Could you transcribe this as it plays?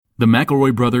The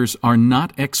McElroy brothers are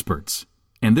not experts,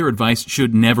 and their advice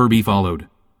should never be followed.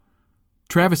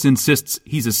 Travis insists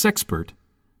he's a sexpert,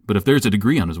 but if there's a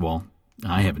degree on his wall,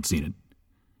 I haven't seen it.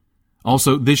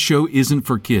 Also, this show isn't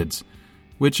for kids,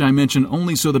 which I mention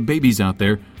only so the babies out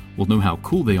there will know how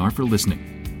cool they are for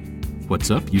listening. What's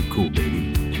up, you cool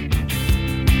baby?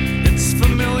 It's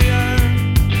familiar,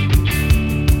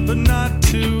 but not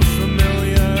too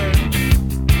familiar,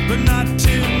 but not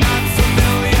too not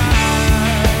familiar.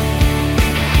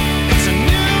 It's a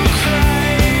new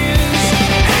craze.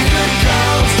 Hey, good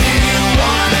girls, do you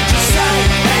wanna just say,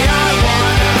 hey, I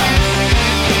wanna?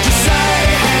 Just say,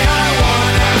 hey, I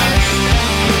wanna.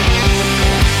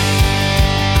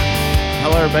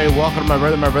 Hello, everybody. Welcome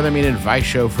to My Brother Me Advice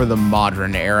Show for the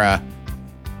modern era.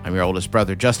 I'm your oldest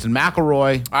brother, Justin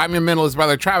McElroy. I'm your middleest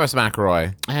brother, Travis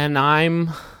McElroy. And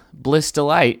I'm Bliss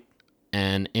Delight,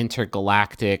 an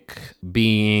intergalactic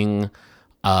being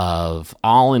of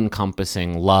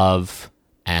all-encompassing love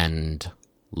and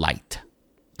light.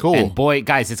 Cool. And boy,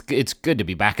 guys, it's good to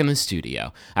be back in the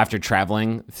studio after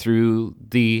traveling through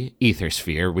the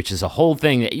Ethersphere, which is a whole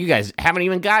thing that you guys haven't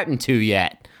even gotten to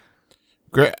yet.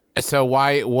 Great. So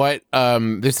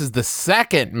this is the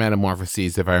second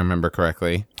metamorphosis, if I remember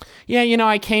correctly. Yeah,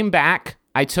 I came back.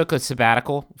 I took a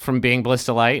sabbatical from being Bliss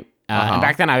Delight. And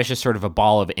back then I was just sort of a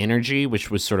ball of energy,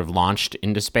 which was sort of launched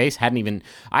into space. I hadn't even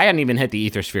hit the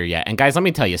Ethersphere yet. And guys, let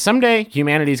me tell you, someday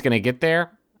humanity's going to get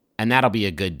there, and that'll be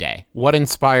a good day. What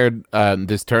inspired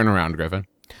this turnaround, Griffin?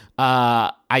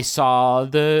 I saw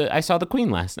the Queen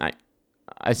last night.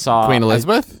 I saw Queen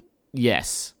Elizabeth?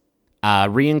 Yes.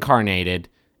 Reincarnated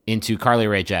into Carly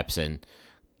Rae Jepsen.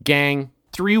 Gang,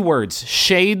 3 words: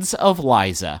 shades of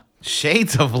Liza.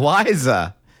 Shades of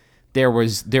Liza. There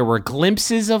were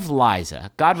glimpses of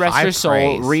Liza. God rest her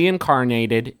soul, praise.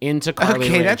 Reincarnated into Carly Rae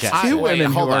Okay, that's Jepsen. 2 women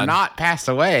who hold are on. not passed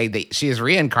away. She is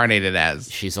reincarnated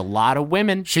as. She's a lot of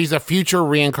women. She's a future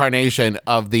reincarnation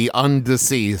of the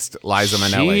undeceased Liza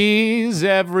Minnelli. She's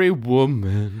every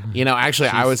woman. Actually,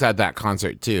 I was at that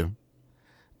concert too.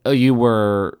 Oh, you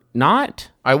were not?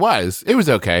 I was. It was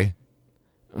okay.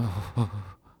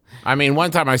 I mean, one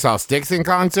time I saw Styx in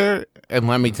concert, and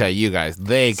let me tell you guys,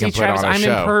 they can put Travis, on a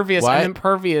show. Impervious. What? I'm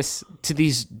impervious to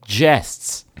these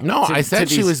jests. No, I said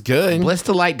she was good. Bliss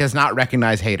Delight does not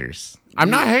recognize haters.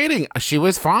 I'm not hating. She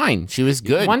was fine. She was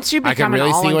good. Once you I become could really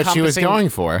an see what she was all-encompassing- going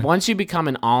for. Once you become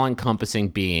an all-encompassing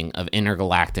being of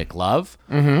intergalactic love,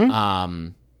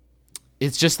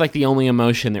 it's just like the only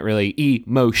emotion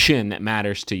that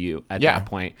matters to you at that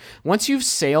point. Once you've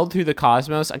sailed through the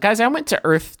cosmos, guys, I went to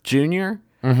Earth Junior,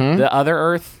 the other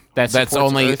Earth That's supports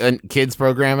only Earth. kids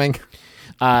programming.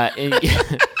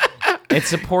 It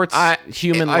supports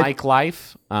human-like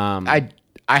life. I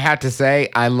have to say,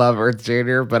 I love Earth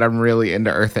Junior, but I'm really into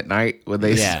Earth at Night when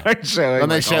they start showing. When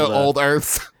they like, show all the- old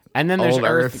Earths. And then there's Old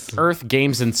Earth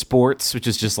Games and Sports, which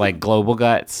is just like Global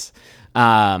Guts.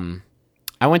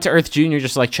 I went to Earth Junior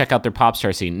just to like check out their pop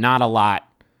star scene. Not a lot.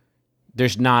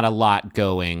 There's not a lot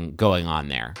going on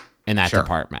there in that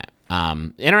department.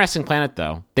 Interesting planet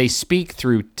though. They speak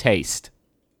through taste.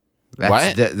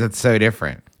 That's so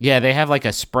different. Yeah, they have like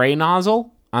a spray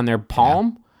nozzle on their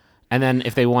palm. And then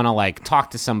if they want to like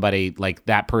talk to somebody, like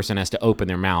that person has to open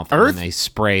their mouth and then they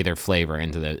spray their flavor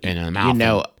into the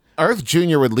mouth. Earth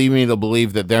Junior would lead me to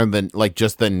believe that they're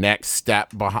just the next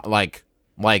step behind, like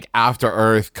after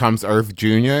Earth comes Earth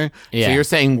Junior. Yeah. So you're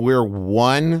saying we're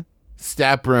one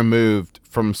step removed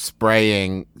from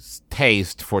spraying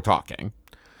taste for talking.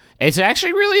 It's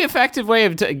actually a really effective way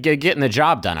of getting the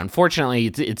job done. Unfortunately,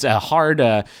 it's a hard.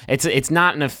 It's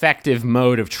not an effective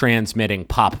mode of transmitting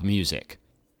pop music.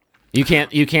 You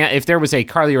can't. If there was a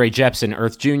Carly Rae Jepsen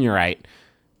Earth Juniorite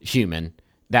human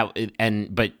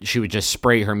but she would just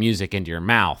spray her music into your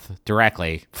mouth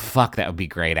directly. Fuck, that would be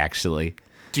great. Actually,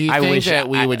 Do you think that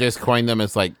we would just coin them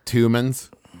as like Tumans?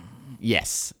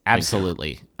 Yes,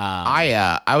 absolutely.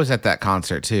 I was at that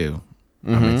concert too.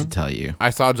 I meant to tell you. I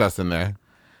saw Justin there.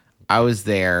 I was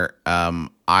there.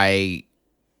 I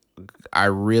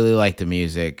really liked the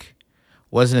music.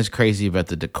 Wasn't as crazy about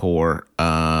the decor.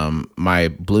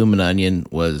 My bloomin' onion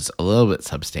was a little bit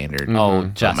substandard. Oh,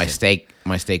 but Justin.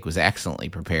 my steak was excellently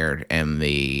prepared, and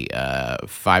the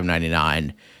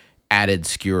 $5.99 added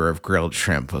skewer of grilled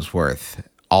shrimp was worth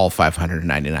all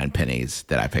 599 pennies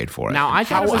that I paid for it. Now I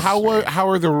thought it was, How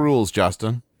are the rules,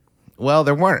 Justin? Well,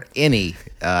 there weren't any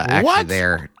actually What?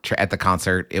 there at the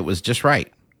concert. It was just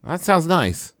right. That sounds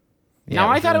nice. Now,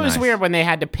 Yeah, I thought it really was nice. weird when they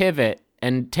had to pivot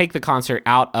and take the concert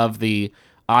out of the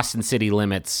Austin City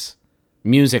Limits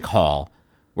Music Hall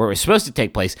where it was supposed to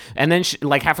take place. And then,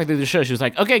 like halfway through the show, she was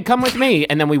like, "Okay, come with me."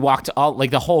 And then we walked all,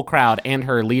 like the whole crowd and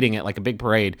her leading it like a big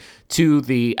parade to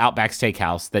the Outback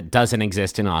Steakhouse that doesn't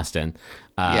exist in Austin.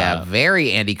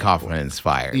 Very Andy Kaufman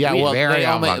inspired. Yeah, well, very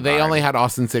they only had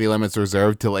Austin City Limits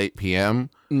reserved till 8 p.m.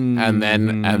 And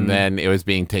then it was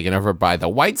being taken over by the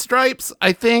White Stripes,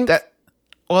 I think.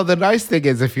 Well, the nice thing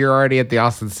is if you're already at the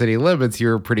Austin City limits,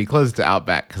 you're pretty close to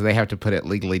Outback because they have to put it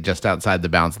legally just outside the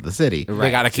bounds of the city.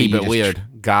 They got to keep it weird.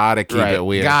 Gotta keep it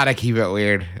weird. Gotta keep it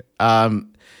weird.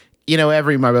 You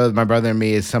know, my brother and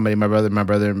me is somebody. My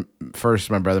brother, first,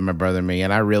 my brother, and me.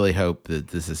 And I really hope that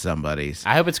this is somebody's.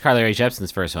 I hope it's Carly Rae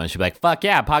Jepsen's first one. She'll be like, "Fuck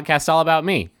yeah, podcast all about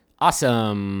me.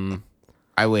 Awesome."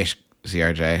 I wish,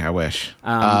 CRJ. I wish.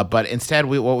 But instead,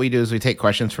 what we do is we take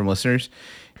questions from listeners.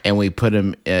 And we put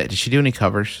him. Did she do any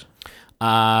covers?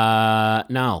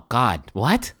 No. God,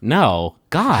 what? No,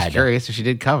 God. I'm curious if she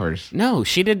did covers. No,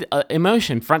 she did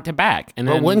Emotion front to back, and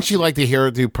But then wouldn't you like to hear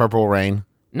her do Purple Rain?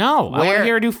 no, I want to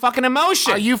hear her do fucking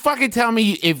Emotion. Are you fucking telling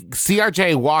me if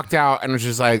CRJ walked out and was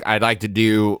just like, I'd like to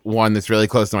do one that's really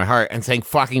close to my heart and saying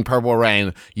fucking Purple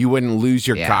Rain, you wouldn't lose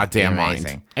your goddamn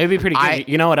mind? It would be pretty good.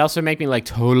 You know what else would make me like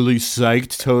totally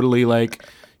psyched,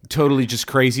 totally just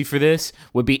crazy for this?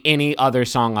 Would be any other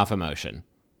song off Emotion.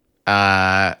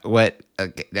 What?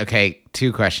 Okay,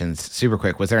 2 questions, super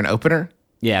quick. Was there an opener?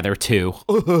 Yeah, there were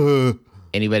 2.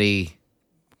 Anybody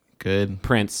good?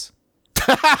 Prince.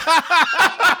 There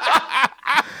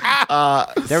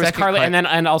was Carly,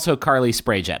 and also Carly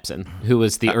Spray Jepsen, who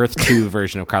was the Earth 2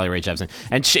 version of Carly Rae Jepsen,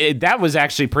 and that was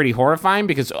actually pretty horrifying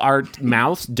because our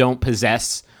mouths don't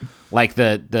possess like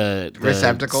the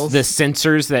receptacles, the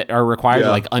sensors that are required to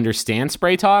like understand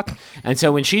spray talk, and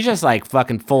so when she just like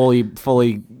fucking fully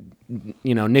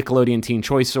Nickelodeon Teen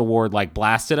Choice Award like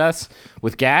blasted us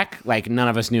with GAC, like none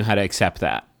of us knew how to accept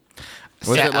that.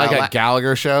 Was it like a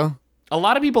Gallagher show? A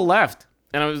lot of people left.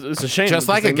 And it was a shame. Just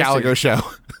like a Gallagher show.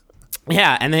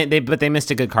 Yeah, and they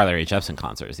missed a good Carly Rae Jepsen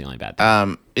concert is the only bad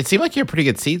thing. It seemed like you had pretty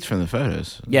good seats from the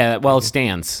photos. Yeah, well,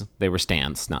 stands. They were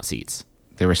stands, not seats.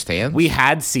 They were stands? We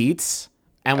had seats,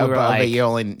 and we were like... But you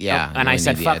only... and I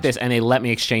said, fuck this, and they let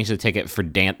me exchange the ticket for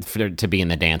to be in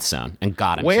the dance zone. And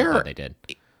God, I'm so glad they did.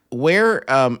 Where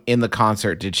in the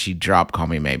concert did she drop Call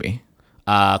Me Maybe?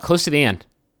 Close to the end.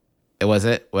 Was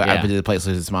it? Yeah. Did the place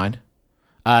lose its mind?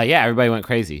 Yeah, everybody went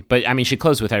crazy. But, I mean, she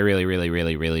closed with I really, really,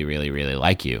 really, really, really, really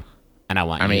like you. And I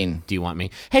want you. Do you want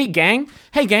me? Hey, gang,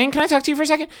 can I talk to you for a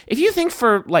second? If you think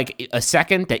for, like, a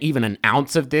second that even an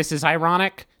ounce of this is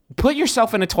ironic, put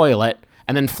yourself in a toilet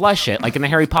and then flush it, like in the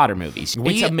Harry Potter movies.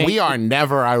 We are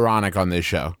never ironic on this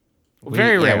show.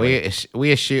 Very rarely.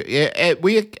 We eschew...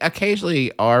 we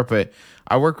occasionally are, but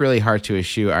I work really hard to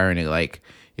eschew irony. Like,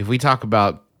 if we talk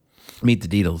about Meet the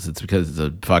Deedles, it's because it's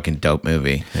a fucking dope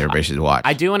movie everybody should watch.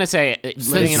 I do want to say...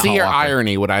 Sincere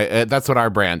irony, that's what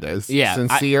our brand is. Yeah.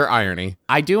 Sincere irony.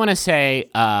 I do want to say...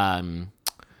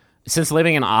 since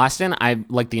living in Austin, I've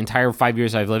like the entire 5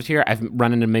 years I've lived here, I've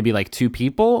run into maybe like 2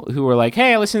 people who were like,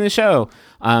 "Hey, I listen to the show,"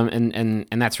 and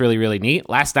that's really, really neat.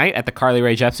 Last night at the Carly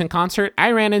Rae Jepsen concert, I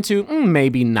ran into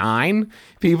maybe 9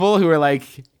 people who were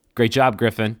like, "Great job,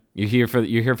 Griffin! You're here for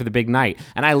the big night."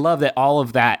 And I love that all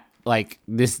of that, like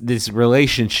this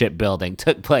relationship building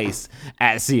took place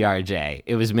at CRJ.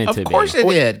 It was meant to be. Of course it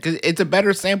did, because it's a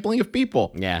better sampling of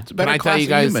people. Yeah. It's a better class of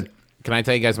human. Can I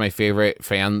tell you guys my favorite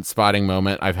fan spotting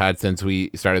moment I've had since we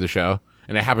started the show?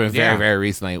 And it happened very, very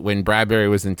recently. When Bradbury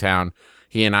was in town,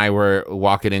 he and I were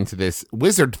walking into this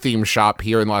wizard theme shop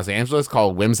here in Los Angeles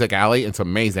called Whimsic Alley. It's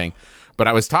amazing. But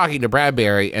I was talking to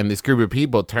Bradbury, and this group of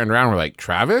people turned around and were like,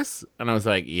 "Travis?" And I was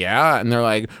like, "Yeah." And they're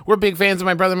like, "We're big fans of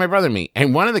my brother and me."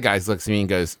 And one of the guys looks at me and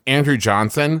goes, "Andrew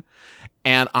Johnson?"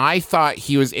 And I thought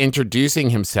he was introducing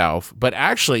himself, but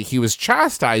actually he was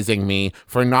chastising me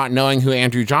for not knowing who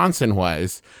Andrew Johnson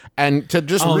was. And to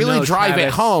just drive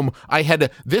it home,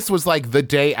 this was like the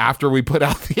day after we put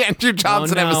out the Andrew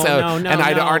Johnson episode, and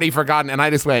I'd already forgotten. And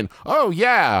I just went, "Oh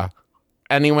yeah."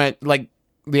 And he went like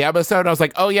the episode. I was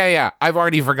like, "Oh yeah. I've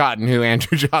already forgotten who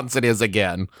Andrew Johnson is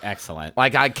again." Excellent.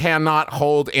 Like I cannot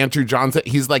hold Andrew Johnson.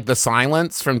 He's like the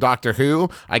Silence from Doctor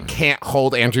Who. I can't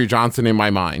hold Andrew Johnson in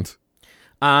my mind.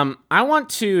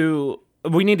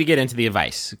 We need to get into the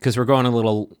advice because we're going a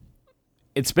little,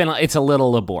 it's a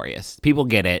little laborious. People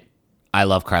get it. I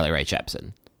love Carly Rae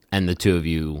Jepsen, and the 2 of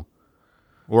you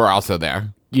were also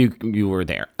there. You were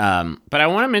there. But I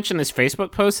want to mention this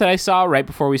Facebook post that I saw right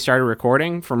before we started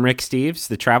recording from Rick Steez,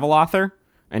 the travel author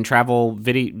and travel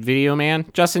video man.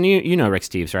 Justin, you know Rick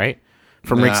Steez, right?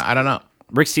 I don't know.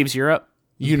 Rick Steez Europe.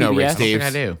 You know Rick Steez.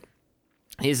 I do.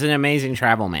 He's an amazing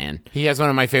travel man. He has one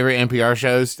of my favorite NPR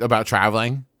shows about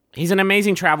traveling. He's an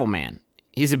amazing travel man.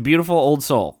 He's a beautiful old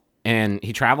soul, and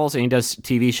he travels and he does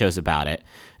TV shows about it.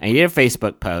 And he did a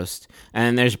Facebook post,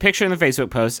 and there's a picture in the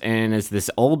Facebook post, and it's this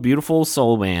old, beautiful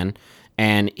soul man,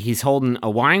 and he's holding a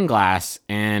wine glass,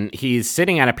 and he's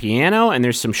sitting at a piano, and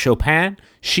there's some Chopin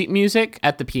sheet music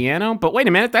at the piano. But wait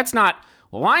a minute, that's not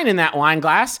wine in that wine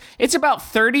glass. It's about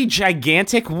 30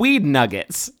 gigantic weed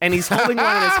nuggets, and he's holding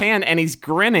one in his hand, and he's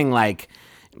grinning like,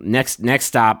 next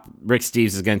stop, Rick Steez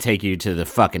is going to take you to the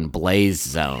fucking Blaze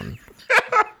Zone.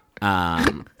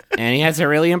 And he has a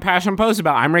really impassioned post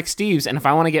about, I'm Rick Steves, and if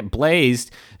I want to get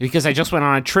blazed, because I just went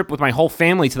on a trip with my whole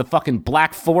family to the fucking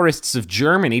Black Forests of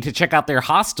Germany to check out their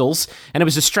hostels, and it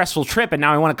was a stressful trip, and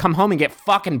now I want to come home and get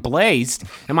fucking blazed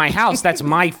in my house. That's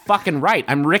my fucking right.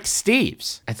 I'm Rick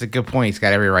Steves. That's a good point. He's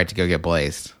got every right to go get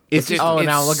blazed. It's just,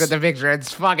 Now look at the picture.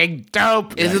 It's fucking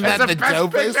dope. Isn't that the best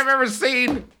dopest picture I've ever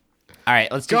seen? All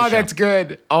right, let's do God, the show. that's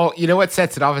good. Oh, you know what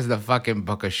sets it off is the fucking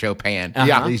book of Chopin.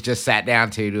 Yeah, he's just sat down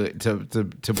to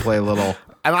play a little.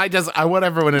 And I want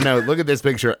everyone to know, look at this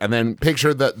picture, and then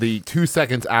picture the 2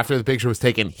 seconds after the picture was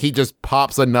taken, he just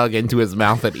pops a nug into his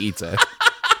mouth and eats it.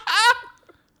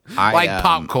 Like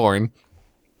popcorn.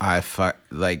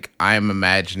 I'm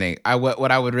imagining.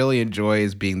 What I would really enjoy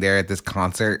is being there at this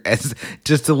concert, as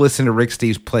just to listen to Rick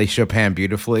Steves play Chopin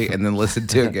beautifully, and then listen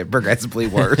to it get progressively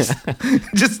worse.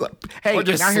 Just hey, or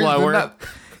just now slower.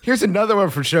 Here's another one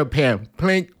from Chopin.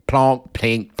 Plink, plonk,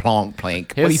 plink, plonk, plink.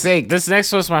 What do you think? This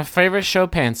next was my favorite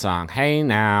Chopin song. Hey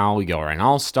now, you're an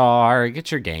all-star. Get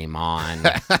your game on.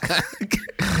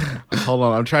 Hold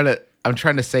on, I'm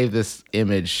trying to save this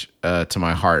image to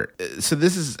my heart. So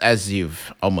this is, as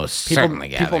you've almost certainly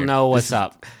gathered. People know what's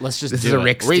up. Let's just This do is a it.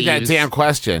 Rick Read that Steves. damn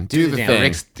question. Do the damn thing.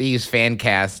 Rick Steves fan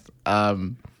cast.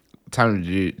 Time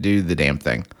to do the damn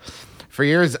thing. For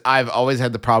years, I've always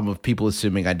had the problem of people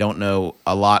assuming I don't know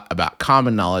a lot about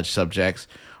common knowledge subjects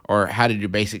or how to do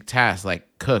basic tasks like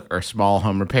cook or small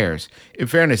home repairs. In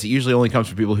fairness, it usually only comes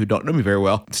from people who don't know me very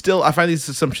well. Still, I find these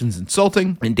assumptions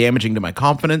insulting and damaging to my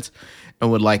confidence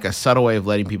and would like a subtle way of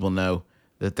letting people know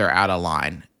that they're out of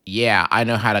line. Yeah, I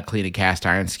know how to clean a cast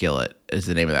iron skillet is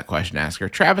the name of that question asker.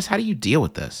 Travis, how do you deal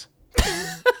with this?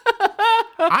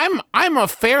 I'm a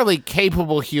fairly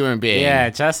capable human being. Try.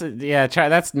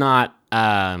 That's not.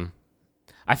 I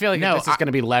feel like this is going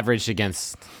to be leveraged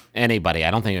against anybody.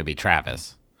 I don't think it would be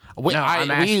Travis. We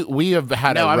have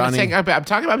had a I'm running. saying, I'm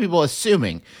talking about people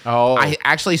assuming. Oh. I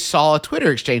actually saw a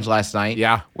Twitter exchange last night.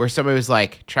 Yeah. Where somebody was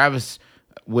like, Travis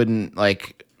wouldn't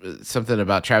like something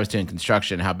about Travis doing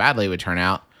construction, how badly it would turn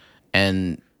out.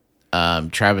 And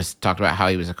Travis talked about how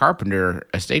he was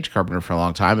a stage carpenter for a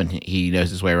long time, and he knows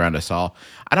his way around a saw.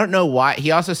 I don't know why.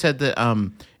 He also said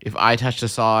that if I touched a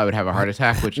saw, I would have a heart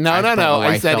attack. Which No.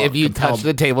 I said if you compelled. touch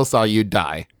the table saw, you'd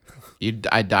die.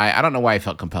 I'd die. I don't know why I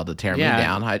felt compelled to tear me Yeah.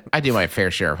 down. I do my fair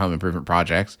share of home improvement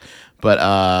projects, but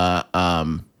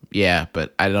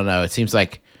but I don't know. It seems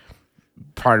like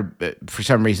for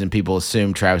some reason people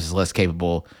assume Travis is less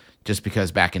capable just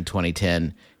because back in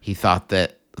 2010 he thought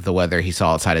that the weather he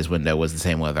saw outside his window was the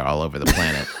same weather all over the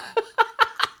planet.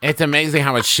 It's amazing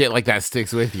how much shit like that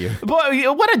sticks with you.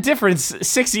 Boy, what a difference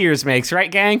 6 years makes,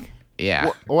 right, gang?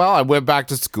 Yeah. Well, I went back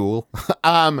to school.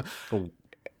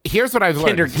 Here's what I've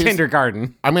learned.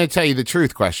 Kindergarten. I'm going to tell you the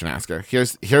truth, question asker.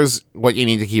 Here's what you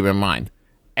need to keep in mind.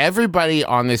 Everybody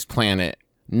on this planet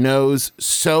knows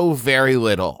so very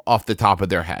little off the top of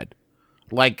their head.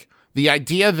 Like, the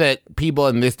idea that people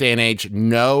in this day and age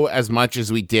know as much as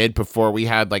we did before we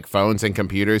had like phones and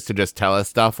computers to just tell us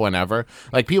stuff whenever.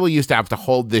 Like, people used to have to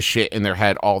hold this shit in their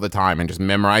head all the time and just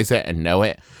memorize it and know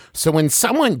it. So when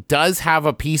someone does have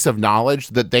a piece of knowledge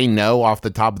that they know off the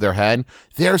top of their head,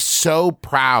 they're so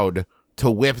proud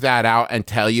to whip that out and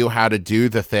tell you how to do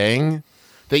the thing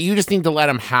that you just need to let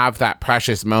them have that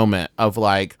precious moment of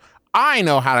like, I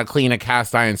know how to clean a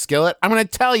cast iron skillet. I'm going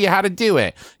to tell you how to do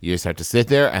it. You just have to sit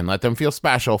there and let them feel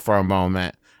special for a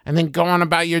moment and then go on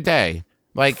about your day.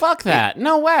 Like, Fuck that.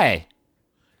 No way.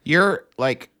 You're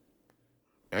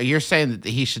saying that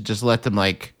he should just let them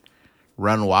like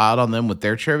run wild on them with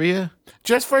their trivia?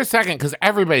 just for a second, because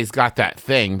everybody's got that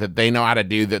thing that they know how to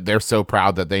do that they're so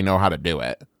proud that they know how to do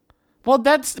it. Well,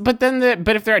 but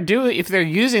if they're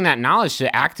using that knowledge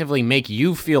to actively make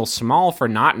you feel small for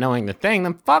not knowing the thing,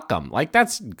 then fuck them. Like,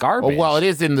 that's garbage. Well, it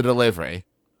is in the delivery.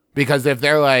 Because if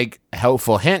they're like,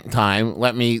 helpful hint time,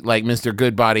 let me, like Mr.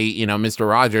 Goodbody, Mr.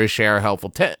 Rogers, share a helpful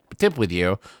tip with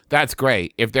you, that's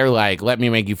great. If they're like, let me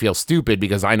make you feel stupid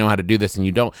because I know how to do this and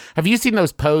you don't. Have you seen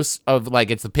those posts of,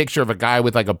 like, it's a picture of a guy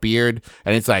with, like, a beard,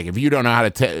 and it's like, if you don't know how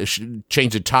to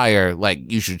change a tire,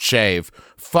 like, you should shave.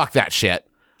 Fuck that shit.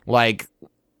 Like,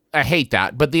 I hate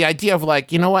that. But the idea of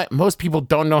like, you know what? Most people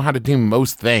don't know how to do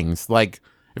most things. Like,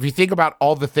 if you think about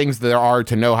all the things there are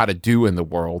to know how to do in the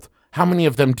world, how many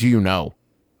of them do you know?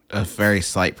 A very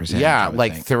slight percentage. Yeah, I would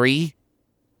like think. 3.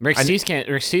 Rick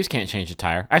Steez can't change a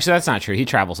tire. Actually, that's not true. He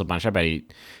travels a bunch. I bet he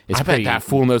is I bet that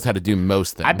fool knows how to do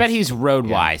most things. I bet he's road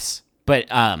wise. But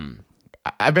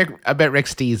I bet Rick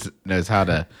Steez knows how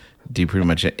to do pretty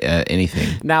much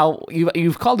anything. now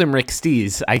you've called him Rick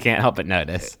Steez. I can't help but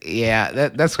notice. Yeah,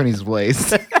 that's when he's Blaze.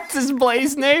 That's his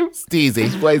Blaze name. Steezy.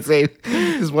 His Blaze name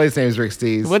is Rick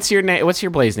Steez. What's your name? What's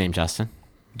your Blaze name, Justin?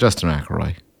 Justin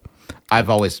McElroy. I'm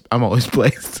always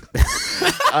Blazed.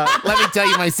 Let me tell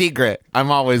you my secret. I'm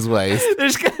always Blaze.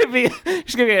 There's gonna be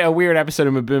a weird episode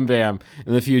of MBMBaM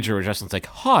in the future where Justin's like,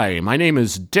 "Hi, my name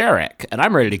is Derek, and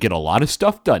I'm ready to get a lot of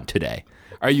stuff done today.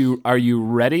 Are you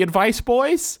ready, advice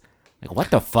boys?" Like, what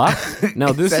the fuck?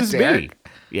 No, this that is me. Derek?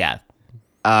 Yeah.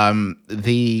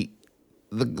 The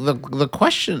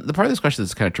question, the part of this question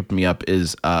that's kind of tripping me up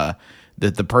is that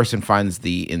the person finds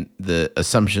the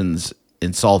assumptions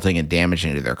insulting and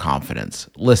damaging to their confidence.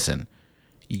 Listen,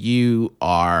 you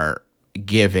are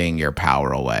giving your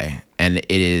power away, and it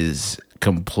is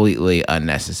completely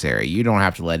unnecessary. You don't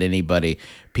have to let anybody.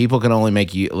 People can only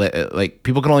make you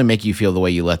people can only make you feel the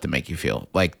way you let them make you feel.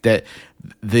 Like that.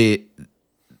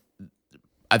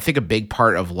 I think a big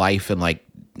part of life and like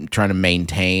trying to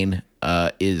maintain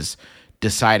is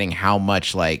deciding how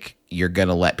much like you're going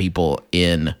to let people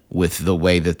in with the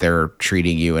way that they're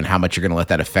treating you and how much you're going to let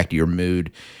that affect your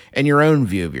mood and your own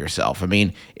view of yourself. I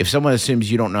mean, if someone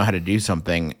assumes you don't know how to do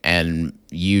something and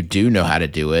you do know how to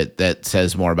do it, that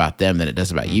says more about them than it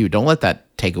does about you. Don't let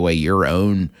that take away your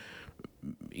own,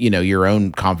 your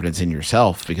own confidence in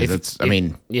yourself, because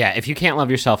if you can't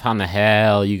love yourself, how in the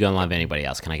hell are you going to love anybody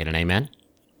else? Can I get an amen?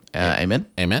 Amen.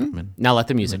 Amen. Now let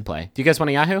the music play. Do you guys want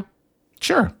a Yahoo?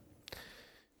 Sure.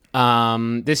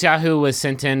 This Yahoo was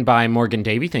sent in by Morgan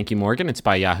Davey. Thank you, Morgan. It's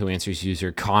by Yahoo Answers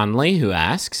user Conley, who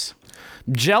asks,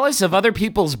 "Jealous of other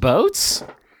people's boats?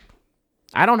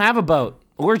 I don't have a boat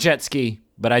or jet ski,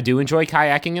 but I do enjoy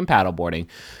kayaking and paddleboarding.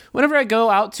 Whenever I go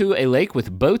out to a lake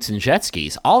with boats and jet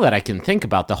skis, all that I can think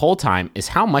about the whole time is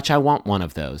how much I want one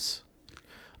of those.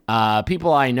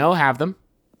 People I know have them.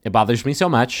 It bothers me so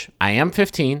much. I am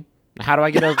 15. How do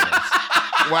I get over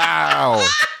this? Wow.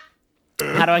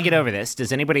 How do I get over this?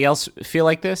 Does anybody else feel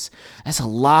like this? That's a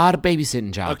lot of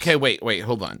babysitting jobs. Okay, wait,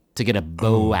 hold on. To get a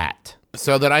boat.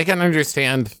 So that I can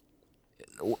understand,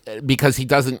 because he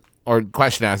doesn't, or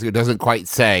question asker doesn't quite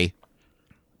say,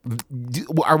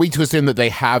 are we to assume that they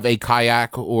have a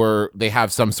kayak or they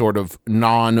have some sort of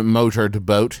non-motored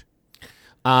boat?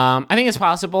 I think it's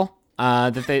possible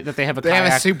that they have a kayak.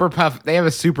 They have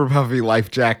a super puffy life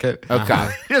jacket.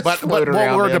 Okay. But what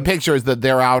we're to picture is that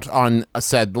they're out on a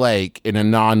said lake in a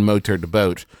non-motored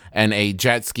boat, and a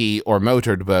jet ski or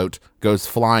motored boat goes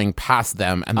flying past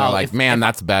them, and they're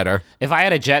that's better. If I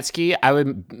had a jet ski, I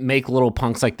would make little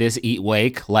punks like this eat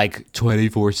wake like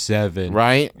 24/7.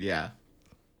 Right? Yeah.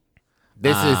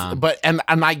 This is, and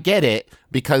I get it,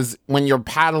 because when you're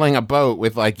paddling a boat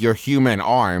with like your human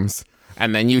arms,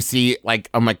 and then you see like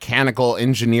a mechanical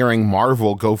engineering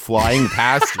marvel go flying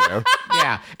past you.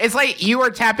 Yeah. It's like you are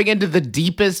tapping into the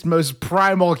deepest, most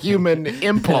primal human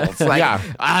impulse. Like,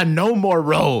 no more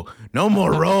row. No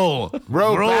more row.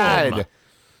 Row bad.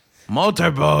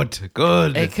 Motorboat.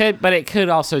 Good. It could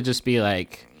also just be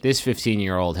like, this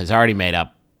 15-year-old has already made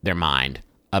up their mind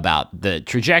about the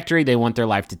trajectory they want their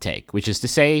life to take, which is to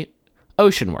say,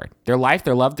 oceanward. Their life,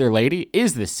 their love, their lady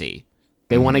is the sea.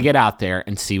 They want to get out there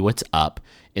and see what's up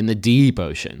in the deep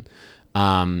ocean.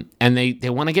 And they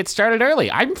want to get started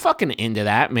early. I'm fucking into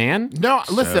that, man. No,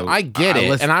 listen, I get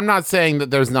it. And I'm not saying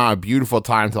that there's not a beautiful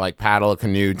time to like paddle a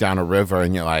canoe down a river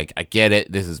and you're like, I get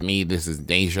it. This is me. This is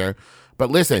nature. But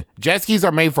listen, jet skis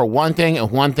are made for one thing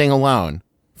and one thing alone: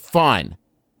 fun.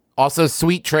 Also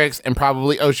sweet tricks and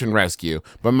probably ocean rescue,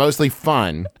 but mostly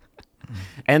fun.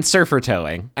 And surfer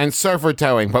towing.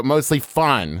 But mostly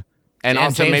fun. And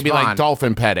also James maybe Bond. like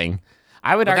dolphin petting.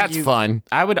 I would argue that's fun.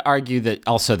 I would argue that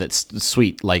also that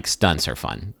sweet like stunts are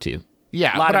fun too.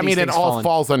 Yeah, A lot but of I mean, these it things all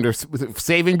falls under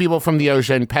saving people from the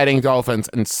ocean, petting dolphins,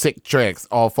 and sick tricks.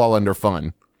 All fall under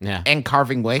fun. Yeah, And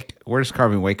carving wake. Where does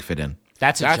carving wake fit in?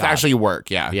 that's That's job. actually work.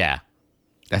 Yeah. yeah.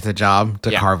 That's a job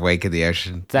to Yeah. carve wake in the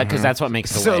ocean. Because that's what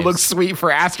makes the So waves. it looks sweet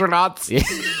for astronauts.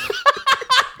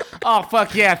 Oh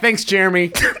fuck yeah! Thanks,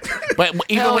 Jeremy. But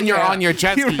even Hell when you're yeah. on your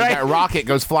jet ski, You're right. that rocket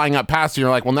goes flying up past you.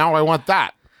 You're like, well, now I want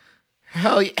that.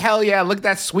 Hell yeah, look at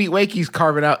that sweet wake he's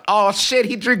carving out. Oh shit,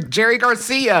 he drank Jerry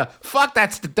Garcia. Fuck,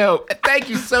 that's the dope. Thank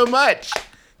you so much.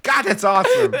 God, that's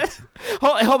awesome.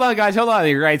 Hold on, guys. Hold on.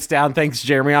 He writes down "Thanks,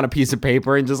 Jeremy" on a piece of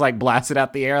paper and just like blasts it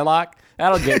out the airlock.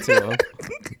 That'll get to him.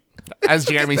 As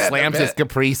Jeremy slams his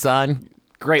Capri Sun.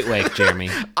 Great wake, Jeremy.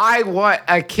 I want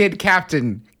a kid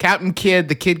captain, Captain Kidd,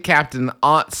 the kid captain,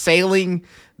 sailing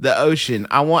the ocean.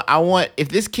 I want. If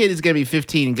this kid is gonna be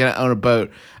 15 and gonna own a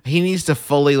boat, he needs to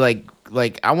fully like.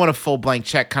 I want a full blank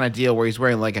check kind of deal where he's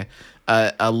wearing like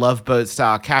a Love Boat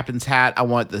style captain's hat. I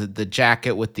want the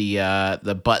jacket with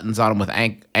the buttons on them with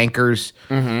anchors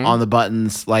on the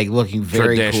buttons, like looking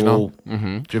very Traditional.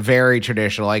 cool, very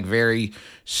traditional, like very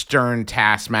stern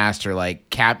taskmaster, like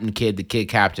Captain Kidd, the kid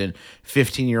captain,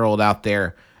 15-year-old out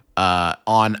there. I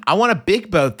want a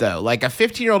big boat though, like a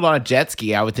 15-year-old on a jet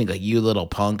ski. I would think like, you little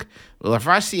punk. Well, if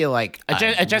I see a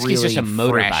jet ski is just a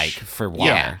motorbike for water.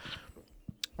 Yeah.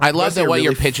 I love that what really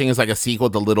you're pitching is like a sequel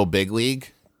to Little Big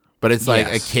League, but it's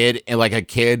like a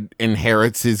kid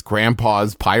inherits his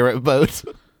grandpa's pirate boat.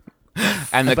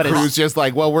 And the crew's just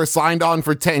like, well, we're signed on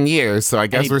for 10 years, so I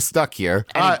guess we're stuck here.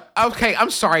 Okay, I'm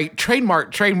sorry.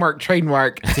 Trademark.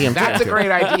 That's a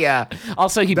great idea.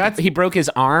 Also, he broke his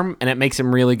arm, and it makes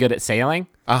him really good at sailing.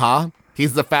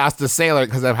 He's the fastest sailor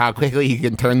because of how quickly he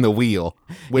can turn the wheel,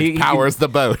 which powers the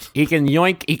boat. He can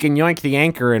yoink the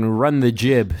anchor and run the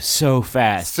jib so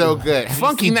fast. So good.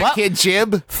 Funky Have you seen that kid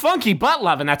jib? Funky butt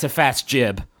loving. That's a fast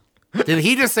jib. Did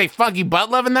he just say funky butt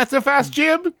loving? That's a fast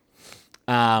jib?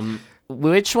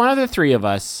 Which one of the three of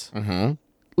us?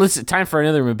 Listen, time for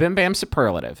another MBMBaM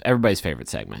superlative. Everybody's favorite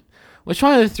segment. Which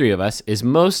one of the three of us is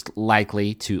most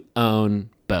likely to own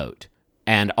boat?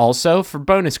 And also, for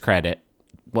bonus credit,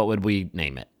 what would we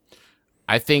name it?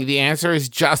 I think the answer is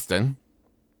Justin.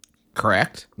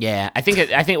 Correct. Yeah, I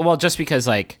think. Well, just because,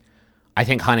 like, I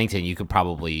think Huntington, you could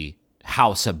probably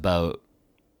house a boat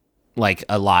like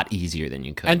a lot easier than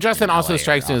you could. And Justin in also LA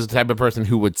strikes or me as the type of person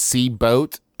who would see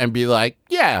boat and be like,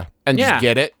 yeah, and just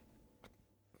get it.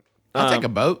 I'll take a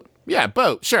boat. Yeah,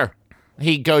 boat, sure.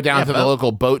 He'd go down to the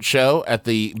local boat show at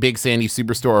the Big Sandy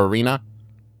Superstore Arena.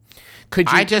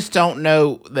 I just don't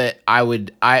know that I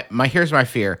would. Here's my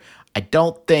fear. I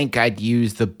don't think I'd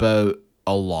use the boat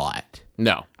a lot.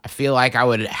 No. I feel like I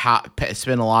would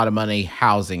spend a lot of money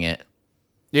housing it.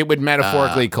 It would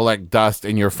metaphorically collect dust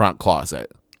in your front closet.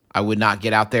 I would not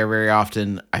get out there very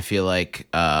often. I feel like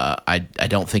I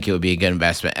don't think it would be a good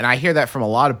investment. And I hear that from a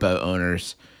lot of boat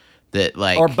owners that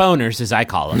like, or boners, as I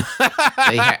call them.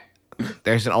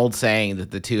 There's an old saying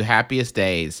that the two happiest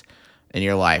days in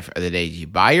your life are the days you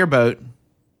buy your boat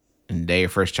and the day your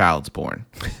first child's born.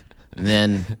 And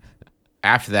then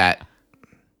after that,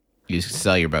 you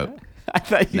sell your boat. I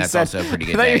thought that's also a pretty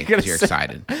good day because you're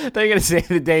excited. I thought you were going to say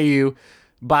the day you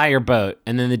buy your boat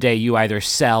and then the day you either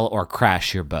sell or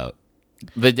crash your boat.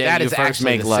 The day that you is first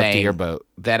make love to your boat.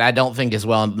 That I don't think is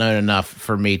well known enough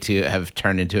for me to have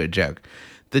turned into a joke.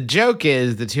 The joke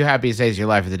is the two happiest days of your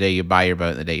life are the day you buy your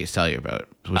boat and the day you sell your boat,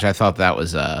 which I thought that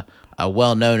was a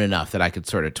well known enough that I could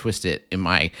sort of twist it in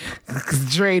my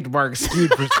trademark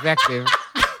skewed perspective.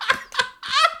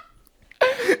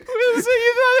 So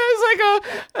you thought it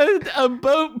was like a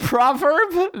boat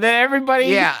proverb that everybody...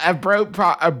 Yeah, a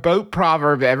boat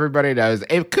proverb everybody knows.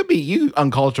 It could be you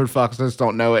uncultured fucks just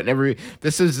don't know it. And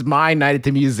this is my night at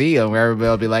the museum where everybody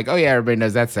will be like, oh yeah, everybody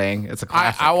knows that saying. It's a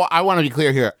classic. I want to be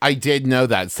clear here. I did know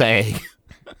that saying.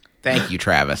 Thank you,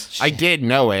 Travis. I did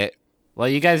know it. Well,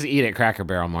 you guys eat at Cracker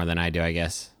Barrel more than I do, I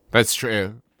guess. That's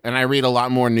true. And I read a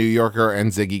lot more New Yorker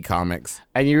and Ziggy comics.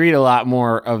 And you read a lot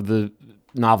more of the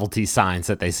novelty signs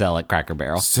that they sell at Cracker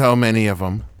Barrel. So many of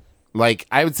them. Like,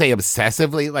 I would say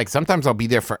obsessively. Like, sometimes I'll be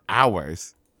there for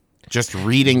hours just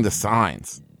reading the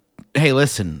signs. Hey,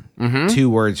 listen. 2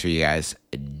 words for you guys.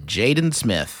 Jaden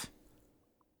Smith.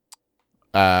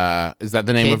 Is that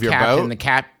the name of your boat?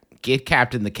 Kid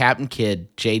Captain, the Captain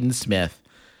Kid, Jaden Smith,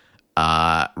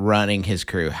 running his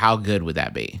crew. How good would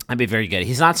that be? That'd be very good.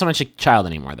 He's not so much a child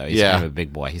anymore, though. He's kind of a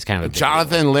big boy. He's kind of a big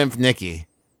Jonathan Limp Nicky.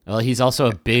 Well, he's also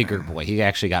a bigger boy. He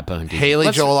actually got boned.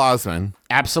 Haley Joel Osment.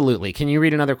 Absolutely. Can you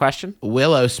read another question?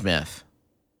 Willow Smith.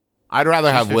 I'd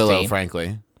rather have 15. Willow,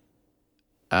 frankly.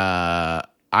 I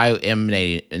am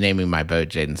naming my boat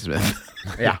Jaden Smith.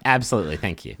 Yeah, absolutely.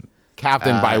 Thank you.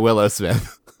 Captain by Willow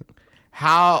Smith.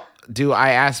 How do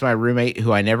I ask my roommate,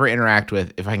 who I never interact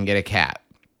with, if I can get a cat?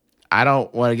 I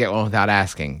don't want to get one without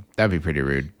asking. That'd be pretty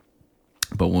rude.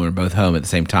 But when we're both home at the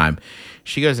same time,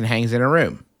 she goes and hangs in her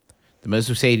room. The most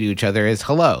we say to each other is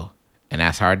hello and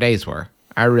ask how our days were.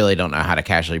 I really don't know how to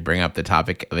casually bring up the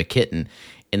topic of a kitten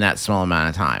in that small amount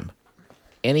of time.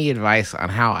 Any advice on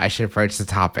how I should approach the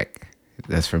topic?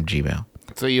 That's from Gmail.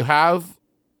 So you have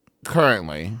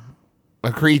currently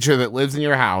a creature that lives in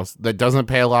your house that doesn't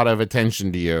pay a lot of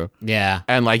attention to you. Yeah.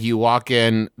 And like you walk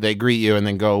in, they greet you and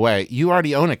then go away. You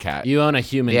already own a cat. You own a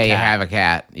human Yeah, cat. you have a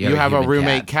cat. You have a human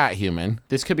roommate cat human.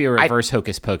 This could be a reverse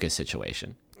hocus pocus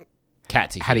situation. Cat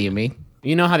to human. How do you mean?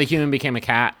 You know how the human became a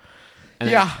cat? And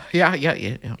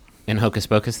Yeah. in Hocus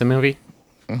Pocus, the movie?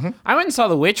 Mm-hmm. I went and saw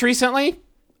The Witch recently.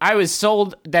 I was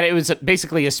sold that it was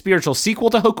basically a spiritual sequel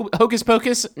to Hocus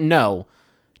Pocus. No.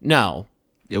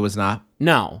 It was not.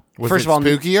 No. Was First it of all,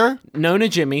 spookier? Nona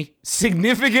Jimmy,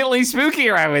 significantly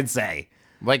spookier, I would say.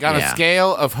 Like on a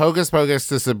scale of Hocus Pocus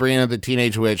to Sabrina the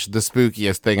Teenage Witch, the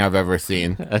spookiest thing I've ever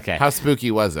seen. Okay. How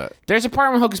spooky was it? There's a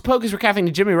part in Hocus Pocus where Kathleen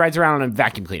and Jimmy rides around on a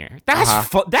vacuum cleaner. That's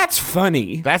that's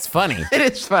funny. That's funny. It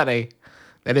is funny.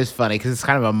 That is funny because it's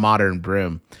kind of a modern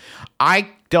broom. I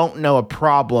don't know a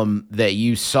problem that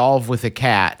you solve with a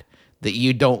cat that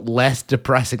you don't less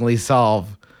depressingly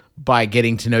solve by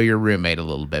getting to know your roommate a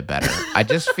little bit better. I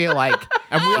just feel like,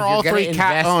 And we're all three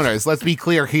cat owners. Let's be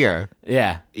clear here.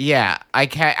 Yeah. Yeah, I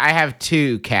have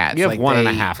 2 cats. You have Like,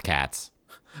 1.5 cats.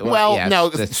 Well, yes, no,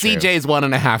 that's true. CJ's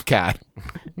 1.5 cat.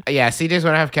 Yeah, CJ's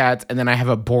 1.5 cats, and then I have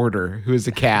a boarder who is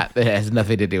a cat that has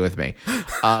nothing to do with me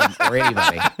or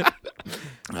anybody.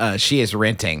 She is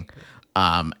renting,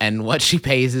 and what she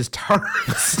pays is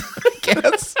turds. I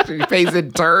guess she pays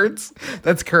in turds.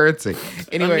 That's currency.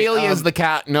 Anyway, Amelia's the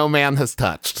cat no man has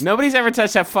touched. Nobody's ever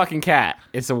touched that fucking cat.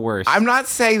 It's the worst. I'm not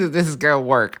saying that this is gonna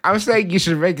work. I'm saying you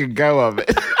should make a go of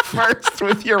it first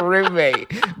with your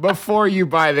roommate before you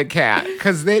buy the cat,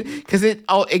 because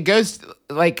it goes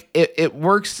like it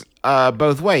works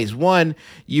both ways. One,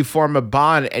 you form a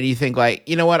bond and you think like,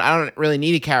 you know what, I don't really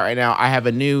need a cat right now. I have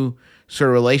a new sort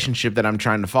of relationship that I'm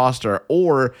trying to foster,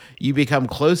 or you become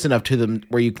close enough to them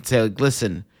where you can say, like,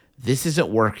 listen, this isn't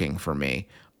working for me.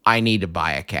 I need to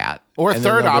buy a cat. Or And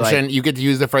then third they'll be option, like, you get to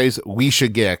use the phrase, we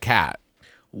should get a cat.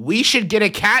 we should get a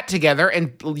cat together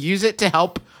and use it to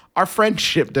help our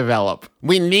friendship develop.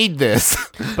 We need this.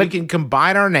 We can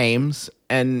combine our names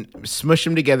and smush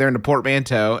them together in a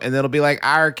portmanteau, and it'll be like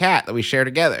our cat that we share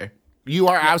together. You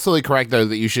are absolutely correct, though,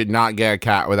 that you should not get a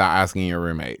cat without asking your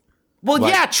roommate. well,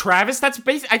 yeah, Travis, that's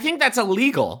I think that's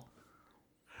illegal.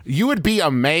 You would be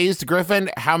amazed, Griffin,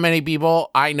 how many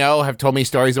people I know have told me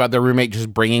stories about their roommate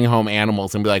just bringing home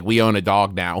animals and be like, we own a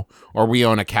dog now, or we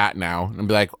own a cat now. And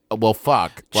be like, well,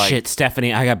 fuck. Like, Shit,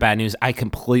 Stephanie, I got bad news. I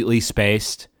completely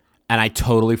spaced, and I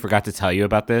totally forgot to tell you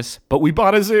about this, but we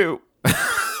bought a zoo.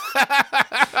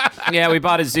 Yeah, we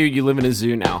bought a zoo. You live in a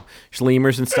zoo now. There's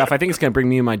lemurs and stuff. I think it's going to bring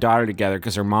me and my daughter together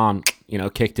because her mom,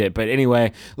 kicked it. But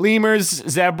anyway, lemurs,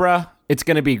 zebra. It's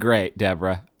going to be great,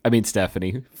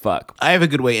 Stephanie. Fuck. I have a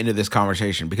good way into this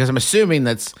conversation because I'm assuming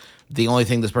that's the only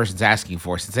thing this person's asking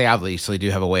for, since they obviously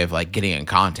do have a way of like getting in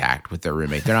contact with their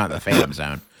roommate. They're not in the phantom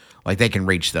zone. Like they can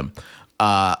reach them.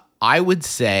 I would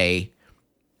say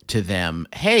to them,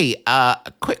 hey,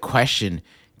 a quick question.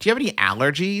 Do you have any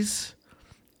allergies?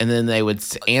 And then they would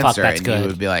answer that's and good. you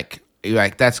would be like,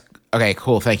 that's okay,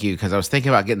 cool, thank you. Because I was thinking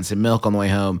about getting some milk on the way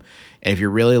home. And if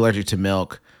you're really allergic to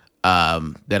milk,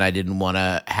 then I didn't want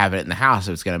to have it in the house.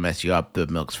 If it's going to mess you up, the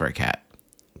milk's for a cat.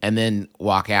 And then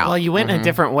walk out. Well, you went in a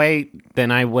different way than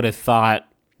I would have thought.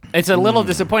 It's a little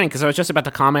disappointing because I was just about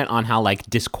to comment on how like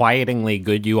disquietingly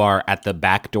good you are at the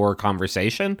backdoor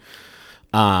conversation.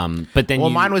 But then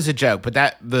mine was a joke, but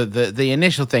that the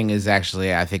initial thing is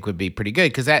actually, I think, would be pretty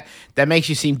good because that makes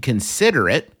you seem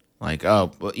considerate. Like,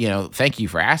 oh, well, thank you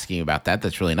for asking about that.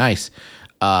 That's really nice.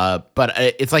 But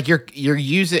it's like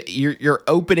you're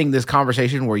opening this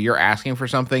conversation where you're asking for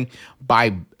something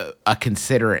by a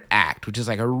considerate act, which is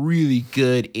like a really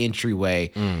good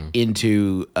entryway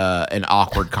into an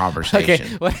awkward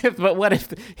conversation. Okay, what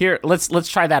if here? Let's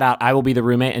try that out. I will be the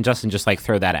roommate, and Justin just like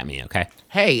throw that at me. Okay.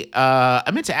 Hey, I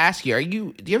meant to ask you, do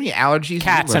you have any allergies?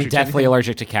 Cats. Are you I'm allergic to deathly anything?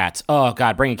 allergic to cats. Oh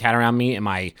God, bring a cat around me, and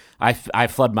I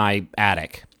flood my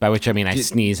attic. By which I mean I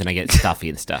sneeze and I get stuffy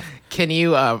and stuff. Can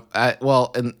you? No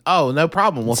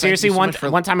problem. Well, Seriously, thank you so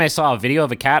much one time I saw a video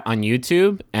of a cat on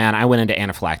YouTube, and I went into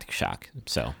anaphylactic shock.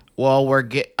 So. Well,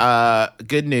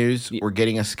 good news. We're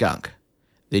getting a skunk.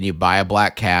 Then you buy a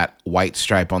black cat, white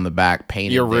stripe on the back,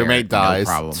 painted. Your roommate dies.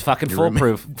 No problem. It's fucking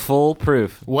foolproof.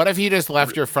 Foolproof. what if you just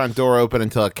left your front door open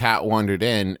until a cat wandered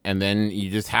in, and then you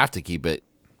just have to keep it?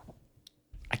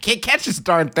 I can't catch this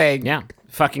darn thing. Yeah.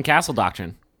 Fucking castle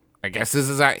doctrine. I guess this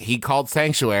is he called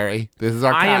Sanctuary. This is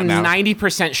our cat I am now.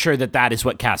 90% sure that is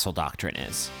what castle doctrine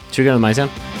is. Should we go to my zone?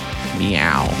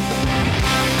 Meow.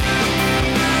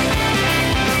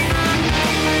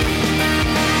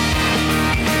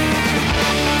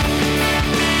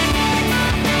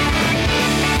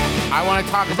 I want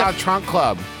to talk about Trunk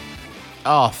Club.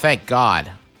 Oh, thank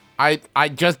God. I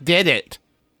just did it.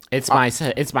 It's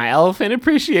my Elephant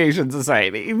Appreciation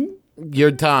Society.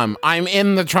 You're dumb. I'm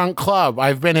in the trunk club.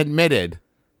 I've been admitted.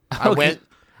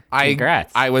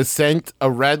 Congrats. I was sent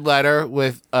a red letter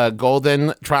with a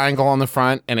golden triangle on the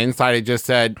front, and inside it just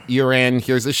said, "You're in,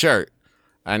 here's a shirt."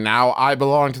 And now I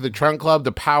belong to the trunk club.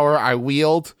 The power I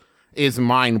wield is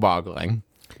mind-boggling.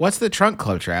 What's the trunk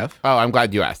club, Trav? Oh, I'm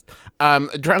glad you asked.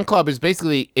 Trunk club is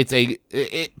basically,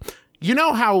 you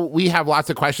know how we have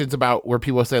lots of questions about where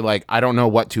people say, like, I don't know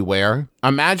what to wear?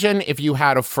 Imagine if you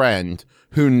had a friend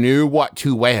who knew what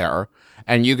to wear,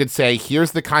 and you could say,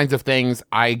 here's the kinds of things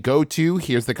I go to,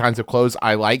 here's the kinds of clothes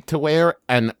I like to wear,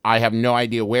 and I have no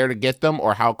idea where to get them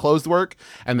or how clothes work.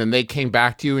 And then they came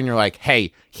back to you and you're like,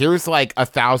 hey, here's like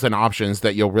 1,000 options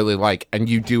that you'll really like. And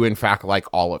you do, in fact, like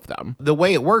all of them. The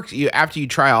way it works, after you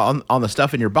try on the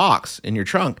stuff in your box, in your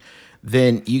trunk,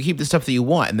 then you keep the stuff that you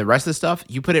want. And the rest of the stuff,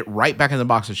 you put it right back in the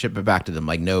box and ship it back to them.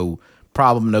 Like, no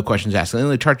problem, no questions asked. They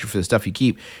only charge you for the stuff you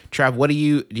keep. Trav, do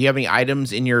you have any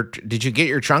items in did you get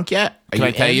your trunk yet? Can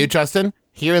I tell you, Justin?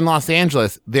 Here in Los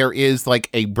Angeles, there is like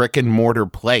a brick and mortar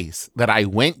place that I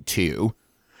went to.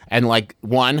 And like,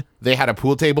 one, they had a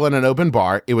pool table and an open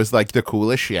bar. It was like the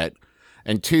coolest shit.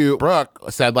 And two, Brooke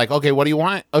said like, okay, what do you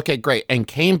want? Okay, great. And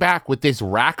came back with this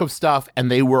rack of stuff, and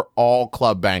they were all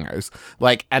club bangers.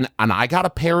 Like, and I got a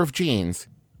pair of jeans.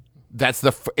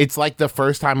 It's like the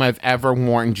first time I've ever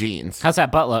worn jeans. How's that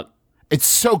butt look? It's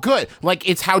so good. Like,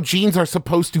 it's how jeans are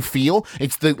supposed to feel.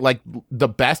 It's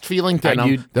the best feeling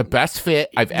denim, the best fit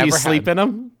I've ever had. You sleep in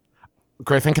them?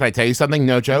 Griffin, can I tell you something?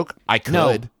 No joke. I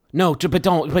could. No, but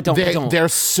don't. They're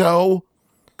so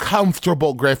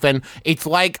comfortable, Griffin. It's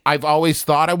like I've always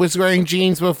thought I was wearing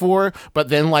jeans before, but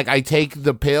then like I take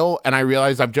the pill and I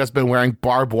realize I've just been wearing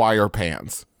barbed wire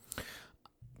pants.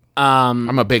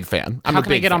 I'm a big fan. How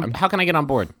can I get on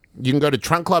board? You can go to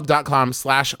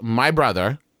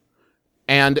trunkclub.com/mybrother,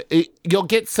 and you'll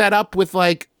get set up with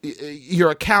like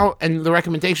your account and the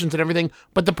recommendations and everything.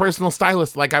 But the personal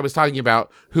stylist, like I was talking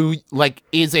about, who like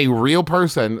is a real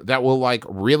person that will like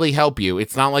really help you.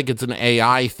 It's not like it's an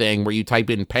AI thing where you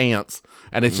type in pants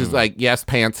and it's just like, yes,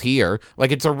 pants here.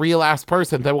 Like, it's a real ass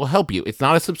person that will help you. It's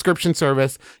not a subscription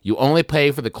service. You only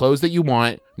pay for the clothes that you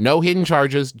want. No hidden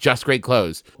charges, just great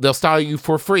clothes. They'll style you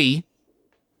for free,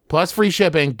 plus free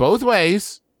shipping both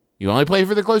ways. You only pay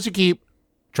for the clothes you keep.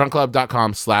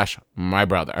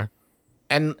 trunkclub.com/mybrother.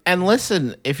 And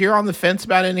listen, if you're on the fence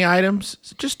about any items,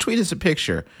 just tweet us a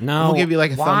picture. No, we'll give you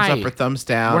like a why? thumbs up or thumbs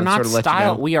down. We're not sort of let style. you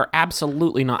know. We are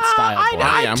absolutely not style.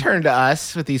 I turn to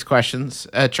us with these questions.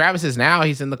 Travis is now.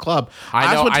 He's in the club.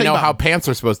 I know how pants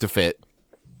are supposed to fit.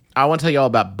 I want to tell you all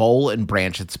about Boll and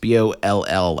Branch. It's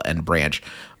BOLL and Branch.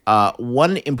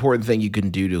 One important thing you can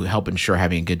do to help ensure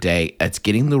having a good day, it's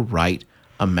getting the right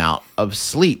amount of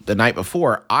sleep the night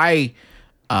before. I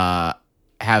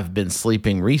have been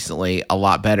sleeping recently a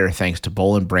lot better thanks to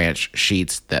Boll and Branch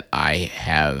sheets that I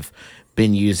have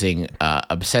been using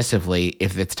obsessively.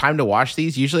 If it's time to wash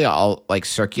these, usually I'll like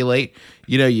circulate.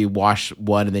 You know, you wash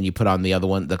one and then you put on the other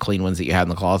one, the clean ones that you had in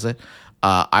the closet.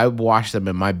 I wash them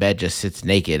and my bed just sits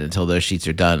naked until those sheets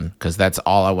are done because that's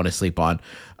all I want to sleep on.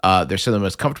 They're some of the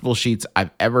most comfortable sheets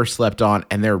I've ever slept on,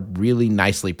 and they're really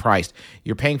nicely priced.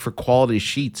 You're paying for quality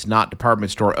sheets, not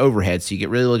department store overhead, so you get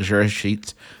really luxurious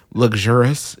sheets.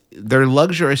 They're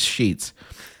luxurious sheets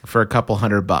for a couple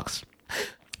 $100.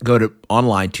 Go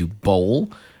online to Boll,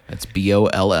 that's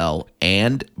BOLL,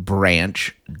 and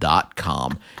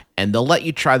branch.com, and they'll let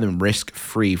you try them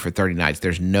risk-free for 30 nights.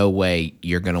 There's no way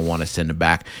you're going to want to send them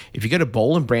back. If you go to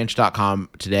bollandbranch.com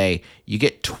today, you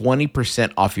get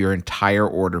 20% off your entire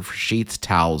order for sheets,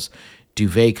 towels,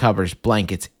 duvet covers,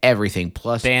 blankets, everything,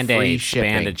 plus free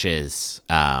shipping. Bandages,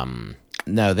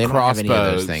 No, they don't have any of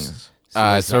those things.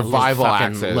 Survival fucking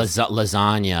axes.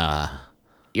 lasagna.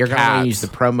 You're going to use the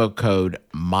promo code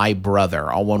MyBrother,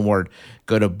 all one word.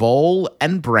 Go to Boll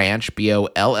and Branch,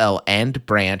 BOLL and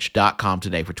branch.com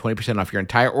today for 20% off your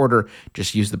entire order.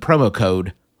 Just use the promo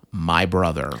code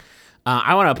MyBrother.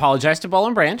 I want to apologize to Boll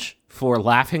and Branch for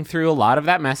laughing through a lot of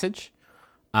that message.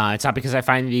 It's not because I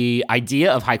find the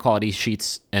idea of high-quality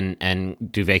sheets and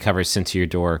duvet covers sent to your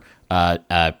door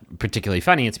particularly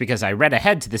funny. It's because I read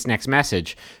ahead to this next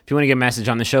message. If you want to get a message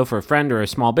on the show for a friend or a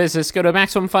small business, go to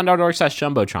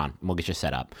MaximumFun.org/Jumbotron, and we'll get you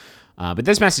set up. But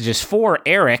this message is for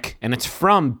Eric, and it's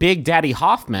from Big Daddy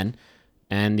Hoffman,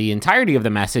 and the entirety of the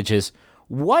message is,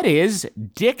 what is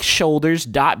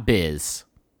dickshoulders.biz?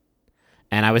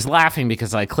 And I was laughing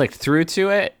because I clicked through to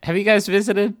it. Have you guys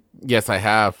visited? Yes, I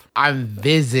have. I'm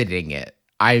visiting it.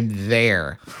 I'm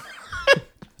there.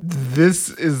 This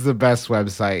is the best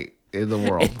website in the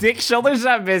world.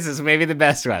 Dickshoulders.biz is maybe the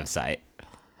best website.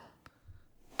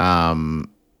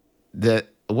 The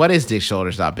what is Dick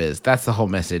Shoulders Not Biz? That's the whole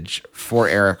message for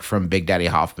Eric from Big Daddy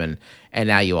Hoffman. And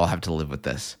now you all have to live with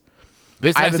this.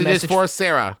 This I have a message is message for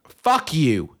Sarah. Fuck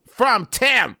you. From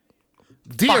Tim.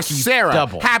 Dear Fuck you, Sarah,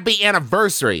 double. happy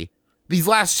anniversary. These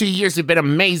last 2 years have been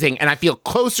amazing, and I feel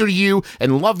closer to you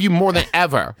and love you more than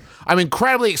ever. I'm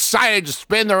incredibly excited to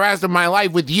spend the rest of my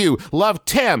life with you. Love,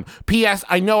 Tim. P.S.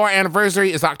 I know our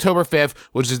anniversary is October 5th,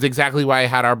 which is exactly why I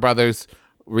had our brothers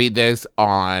read this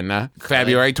on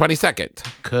February 22nd.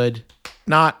 Could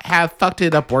not have fucked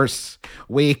it up worse.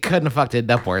 We couldn't have fucked it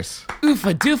up worse.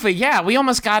 Oofa doofa, yeah, we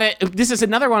almost got it. This is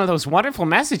another one of those wonderful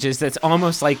messages that's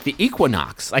almost like the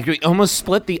equinox. Like we almost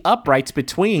split the uprights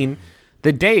between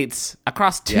the dates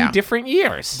across two different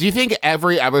years. Do you think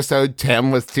every episode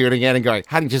Tim was tuning in and going,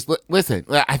 honey, just listen.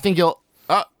 I think you'll...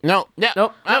 Oh, no. Yeah.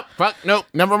 Nope. Fuck. Nope.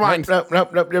 Never mind.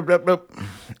 Nope.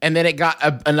 And then it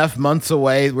got enough months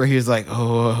away where he was like,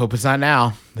 oh, I hope it's not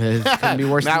now. It's going to be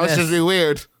worse than That was this. just be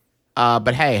weird.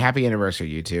 But hey, happy anniversary,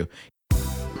 you two.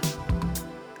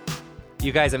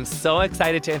 You guys, I'm so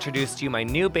excited to introduce to you my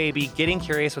new baby, Getting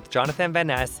Curious with Jonathan Van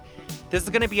Ness. This is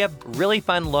going to be a really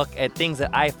fun look at things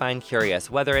that I find curious,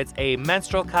 whether it's a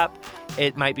menstrual cup,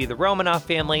 it might be the Romanov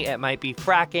family, it might be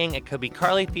fracking, it could be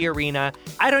Carly Fiorina.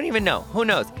 I don't even know. Who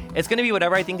knows? It's going to be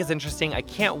whatever I think is interesting. I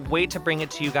can't wait to bring it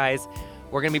to you guys.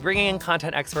 We're going to be bringing in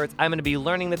content experts. I'm going to be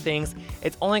learning the things.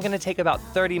 It's only going to take about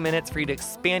 30 minutes for you to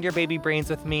expand your baby brains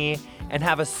with me and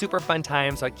have a super fun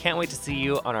time. So I can't wait to see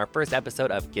you on our first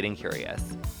episode of Getting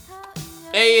Curious.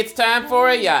 Hey, it's time for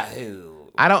a Yahoo.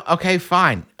 Okay,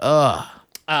 fine. Ugh.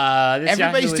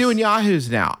 Everybody's Yahoo doing Yahoos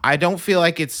now. I don't feel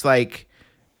like it's like,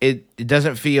 it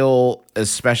doesn't feel as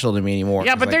special to me anymore.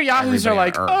 Yeah, 'cause, but their Yahoos are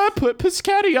like, everybody on Earth- I put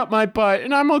Piscatty up my butt,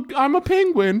 and I'm a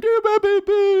penguin.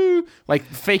 Doo-ba-boo-boo. Like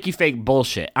fakey fake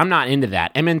bullshit. I'm not into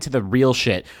that. I'm into the real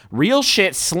shit. Real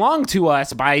shit slung to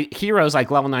us by heroes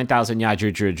like Level 9000. Yeah,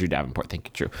 Drew Davenport. Thank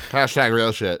you, Drew. Hashtag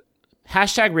real shit.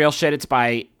 Hashtag real shit. It's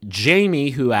by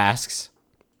Jamie, who asks.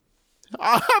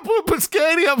 I put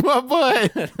Piscatty up my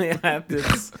butt. Yeah,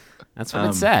 that's what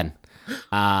it said.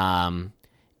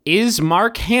 Is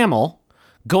Mark Hamill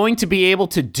going to be able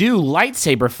to do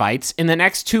lightsaber fights in the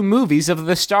next two movies of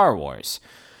the Star Wars?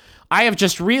 I have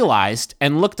just realized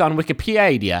and looked on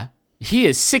Wikipedia, he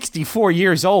is 64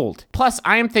 years old. Plus,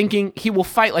 I am thinking he will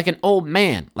fight like an old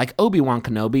man, like Obi-Wan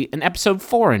Kenobi in Episode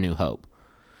 4 A New Hope.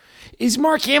 Is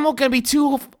Mark Hamill going to be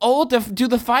too old to do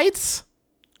the fights?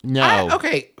 No.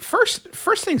 Okay, first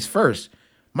things first.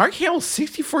 Mark Hamill's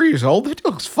 64 years old. That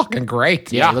looks fucking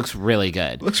great. Yeah, he looks really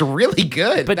good. Looks really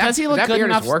good. But does he look that good beard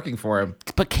enough? is working for him.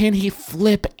 But can he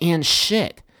flip and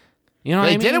shit? You know what I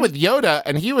They mean? did it with Yoda,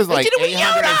 and he was like did it with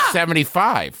Yoda!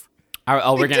 875. We're They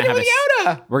gonna did have it with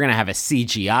Yoda! we're gonna have a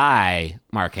CGI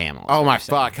Mark Hamill. Oh my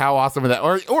fuck! How awesome is that?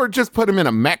 Or just put him in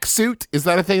a mech suit. Is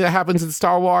that a thing that happens in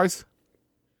Star Wars?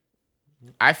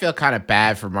 I feel kind of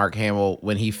bad for Mark Hamill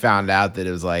when he found out that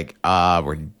it was like,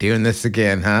 we're doing this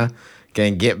again, huh?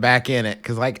 Gonna get back in it.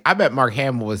 Cause like, I bet Mark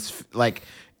Hamill was like,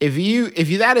 if you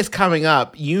that is coming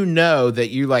up, you know that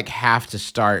you like have to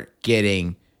start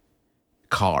getting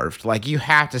carved. Like you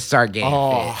have to start getting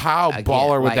Oh, fit how again.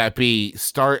 baller would Like, that be?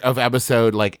 Start of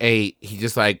episode like 8, he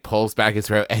just like pulls back his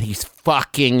throat and he's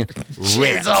fucking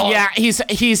ripped. Yeah, he's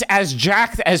as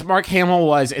jacked as Mark Hamill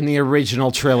was in the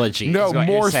original trilogy. No, is what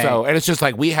you're more saying. so. And it's just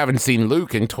like we haven't seen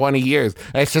Luke in 20 years.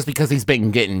 And it's just because he's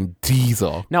been getting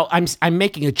diesel. No, I'm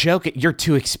making a joke. You're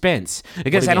too expense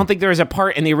because I don't think there was a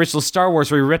part in the original Star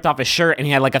Wars where he ripped off his shirt and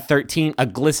he had like a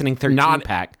glistening 13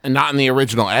 pack. Not in the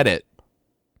original edit.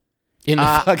 In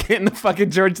the fucking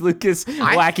George Lucas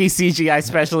wacky CGI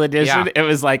special edition, Yeah. it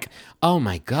was like, oh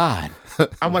my god.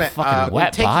 I'm gonna Fucking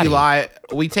wet take body. you live.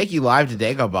 We take you live to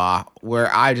Dagobah,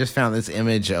 where I just found this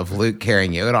image of Luke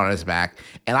carrying Yoda on his back,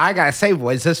 and I gotta say,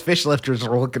 boys, those fish lifters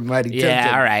are looking mighty tempting.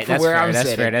 Yeah, all right, from that's where fair. I'm That's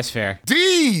sitting. fair. That's fair.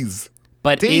 Deez!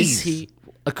 But Deez. is he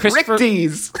a Rick Christopher?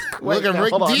 Dees. Look at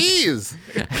Rick hold on. Deez!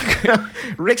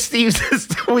 Rick Steves is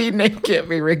the weed name. Can't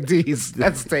be Rick Dees.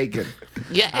 That's taken.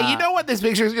 Yeah, and you know what this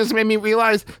picture just made me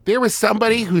realize? There was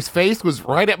somebody whose face was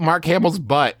right at Mark Hamill's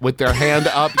butt with their hand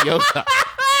up Yoda.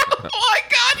 Oh my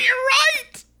God,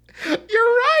 you're right. You're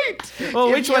right. Well,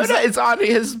 If which one's Yoda is on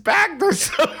his back? There's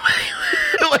so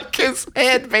like his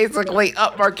head basically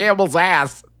up Mark Hamill's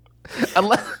ass.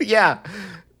 Unless, yeah.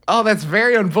 Oh, that's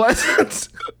very unpleasant.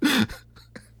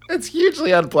 That's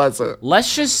hugely unpleasant.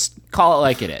 Let's just call it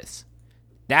like it is.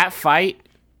 That fight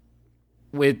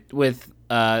with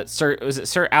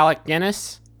Sir Alec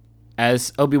Guinness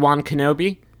as Obi-Wan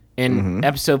Kenobi in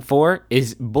Episode 4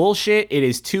 is bullshit. It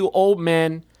is two old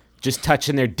men just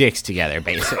touching their dicks together,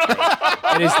 basically.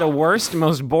 It It is the worst,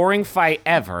 most boring fight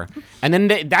ever. And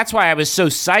then that's why I was so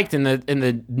psyched in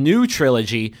the new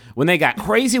trilogy when they got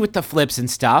crazy with the flips and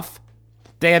stuff.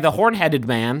 They had the horn-headed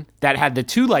man that had the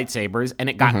 2 lightsabers, and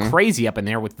it got crazy up in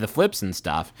there with the flips and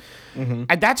stuff. And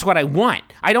that's what I want.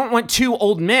 I don't want 2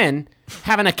 old men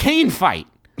having a cane fight.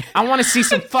 I want to see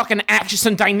some fucking action,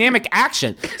 some dynamic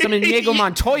action, some Inigo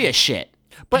Montoya shit.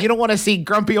 But you don't want to see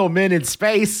grumpy old men in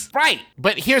space. Right.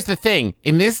 But here's the thing.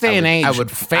 In this day and age, I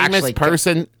would famous actually-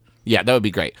 person... Yeah, that would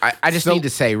be great. I just need to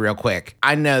say real quick.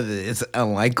 I know that it's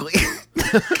unlikely,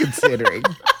 considering.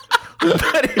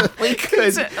 But if we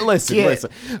could Listen.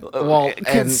 Walt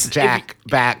and Jack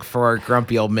back for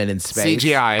grumpy old men in space.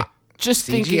 CGI. Just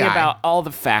thinking CGI. about all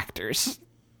the factors.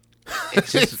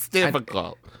 It's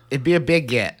difficult. It'd be a big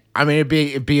get. I mean,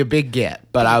 it'd be a big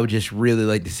get. But I would just really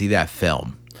like to see that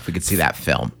film. If we could see that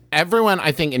film. Everyone,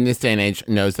 I think, in this day and age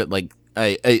knows that, like,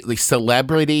 a like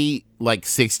celebrity, like,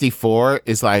 64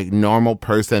 is, like, normal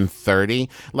person 30.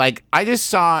 Like, I just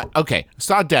saw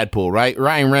Deadpool, right?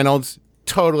 Ryan Reynolds,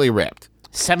 totally ripped.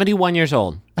 71 years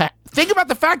old. Think about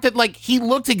the fact that, like, he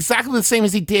looked exactly the same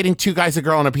as he did in Two Guys, a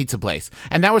Girl, and a Pizza Place.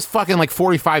 And that was fucking, like,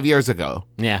 45 years ago.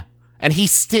 Yeah. And he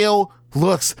still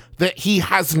looks that he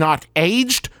has not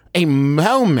aged a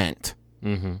moment.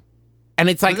 Mm-hmm. And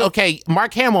it's like, okay,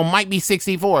 Mark Hamill might be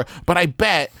 64, but I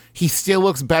bet he still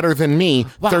looks better than me,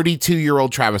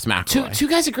 32-year-old Travis McElroy. Two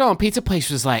Guys, a Girl, and Pizza Place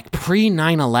was like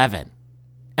pre-9/11.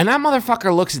 And that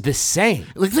motherfucker looks the same.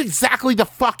 Looks exactly the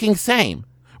fucking same.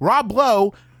 Rob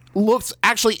Lowe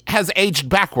has aged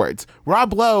backwards.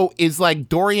 Rob Lowe is like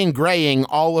Dorian Graying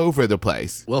all over the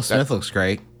place. Will Smith looks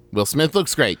great. Will Smith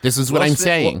looks great. This is what I'm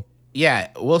saying.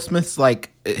 Will Smith's like,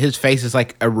 his face is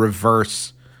like a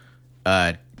reverse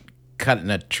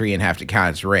cutting a tree in half to count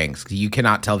its rings. You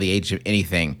cannot tell the age of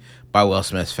anything by Will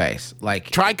Smith's face. Like,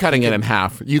 Try cutting it in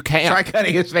half. You can't. try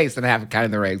cutting his face in half and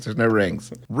counting the rings. There's no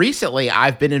rings. Recently,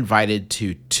 I've been invited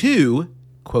to 2,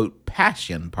 quote,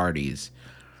 passion parties.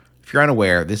 If you're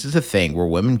unaware, this is a thing where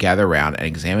women gather around and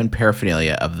examine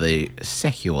paraphernalia of the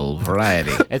sexual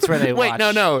variety. It's where they Wait,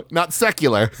 watch. no, not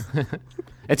secular.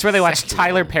 It's where they watch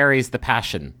Tyler Perry's The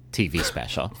Passion TV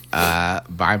special.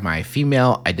 By my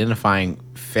female identifying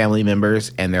family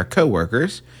members and their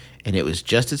coworkers, and it was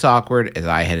just as awkward as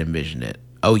I had envisioned it.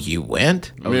 Oh, you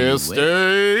went? Oh,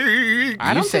 Mistake.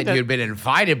 You said you'd been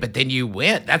invited, but then you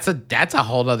went. That's a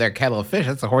whole other kettle of fish.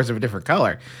 That's a horse of a different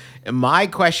color. And my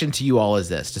question to you all is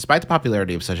this. Despite the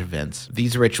popularity of such events,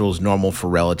 these rituals normal for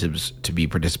relatives to be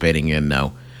participating in?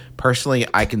 No. Personally,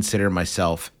 I consider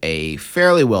myself a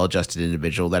fairly well-adjusted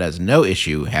individual that has no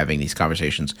issue having these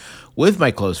conversations with my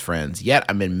close friends, yet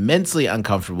I'm immensely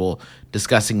uncomfortable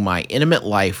discussing my intimate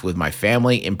life with my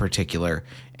family in particular,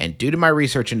 and due to my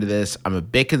research into this, I'm a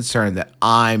bit concerned that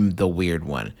I'm the weird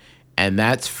one. And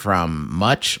that's from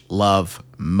Much Love,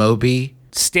 Moby.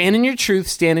 Stand in your truth,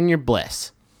 stand in your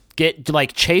bliss.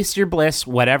 Chase your bliss,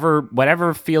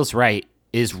 whatever feels right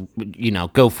is,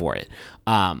 go for it.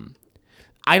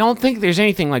 I don't think there's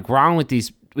anything like wrong with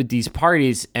these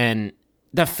parties, and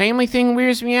the family thing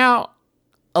weirds me out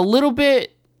a little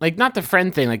bit. Like, not the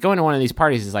friend thing. Like, going to one of these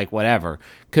parties is like whatever.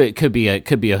 Could be a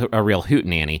real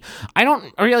hootenanny. I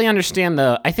don't really understand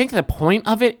I think the point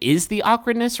of it is the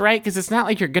awkwardness, right? Because it's not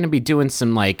like you're going to be doing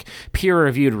some like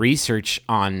peer-reviewed research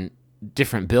on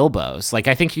different Bilbos. Like,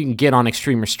 I think you can get on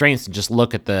Extreme Restraints and just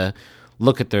look at the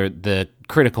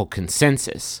critical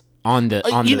consensus on the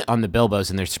Bilbos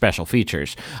and their special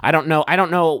features. I don't know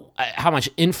how much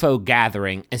info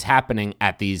gathering is happening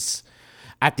at these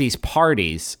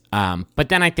parties. But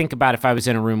then I think about if I was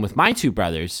in a room with my 2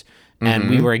 brothers and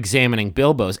we were examining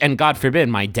Bilbos, and God forbid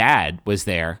my dad was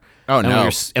there. Oh, no.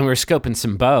 And we were scoping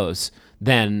some bows,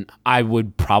 then I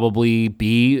would probably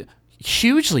be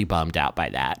hugely bummed out by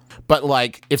that. But,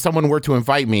 like, if someone were to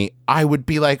invite me, I would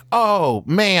be like, oh,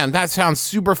 man, that sounds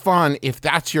super fun if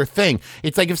that's your thing.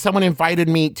 It's like if someone invited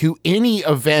me to any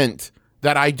event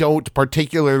that I don't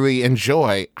particularly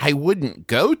enjoy, I wouldn't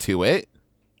go to it.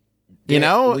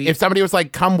 If somebody was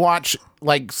like, come watch,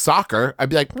 like, soccer, I'd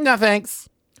be like, no, thanks.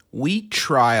 We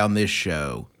try on this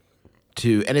show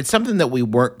and it's something that we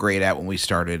weren't great at when we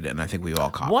started, and I think we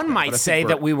all caught One that, might say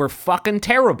that we were fucking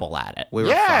terrible at it. We were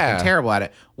fucking terrible at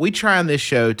it. We try on this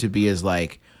show to be as,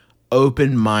 like,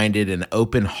 open-minded and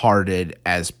open-hearted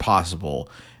as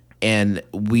possible, and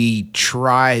we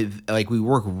try, like, we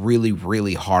work really,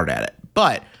 really hard at it.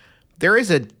 But there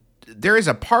is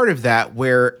a part of that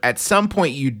where at some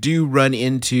point you do run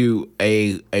into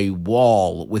a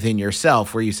wall within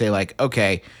yourself where you say, like,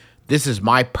 okay, this is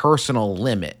my personal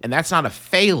limit. And that's not a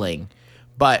failing,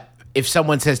 but if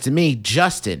someone says to me,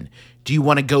 Justin, do you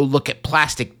want to go look at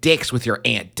plastic dicks with your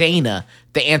Aunt Dana?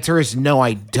 The answer is no,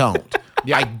 I don't.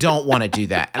 I don't want to do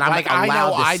that. And I'm like I allowed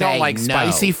know to I say don't like no.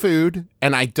 spicy food,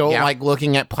 and I don't Yeah. like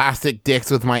looking at plastic dicks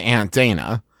with my Aunt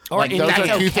Dana. Like, those that's are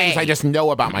two okay. things I just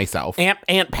know about myself.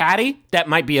 Aunt Patty, that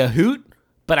might be a hoot,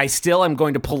 but I still am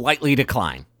going to politely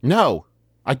decline. No,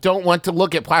 I don't want to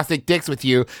look at plastic dicks with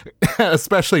you,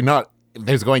 especially not if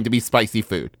there's going to be spicy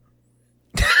food.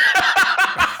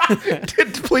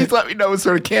 Please let me know what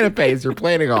sort of canapes you're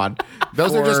planning on.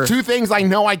 Those are just two things I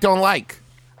know I don't like.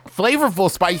 Flavorful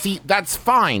spicy, that's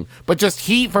fine, but just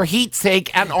heat for heat's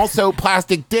sake, and also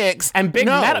plastic dicks And big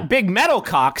no. big metal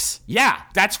cocks, yeah,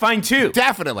 that's fine too.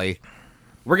 Definitely.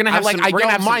 We're gonna have I some. We're gonna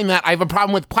don't have mind that. I have a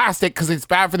problem with plastic because it's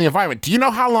bad for the environment. Do you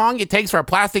know how long it takes for a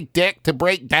plastic dick to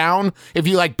break down if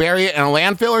you like bury it in a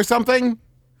landfill or something?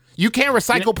 You can't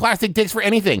recycle plastic dicks for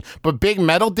anything, but big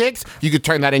metal dicks, you could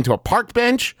turn that into a park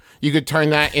bench. You could turn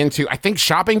that into, I think,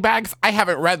 shopping bags. I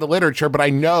haven't read the literature, but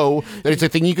I know that it's a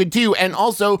thing you could do. And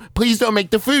also, please don't make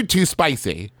the food too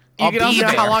spicy. Do you know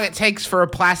how long it takes for a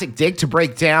plastic dick to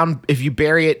break down if you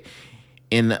bury it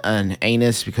in an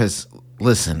anus? Because,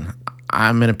 listen,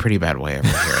 I'm in a pretty bad way over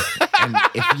here. And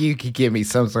if you could give me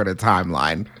some sort of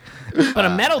timeline. But a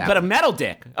metal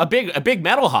dick, a big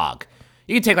metal hog.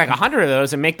 You could take like 100 of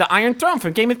those and make the Iron Throne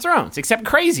from Game of Thrones, except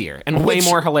crazier and way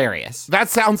more hilarious. That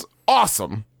sounds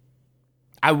awesome.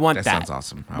 I want that. That sounds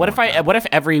awesome. What if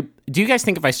do you guys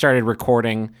think if I started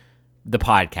recording the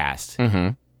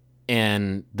podcast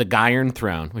in the Guyron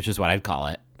Throne, which is what I'd call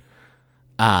it?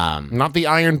 Not the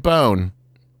iron bone.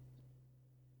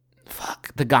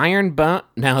 The Guyron Bone?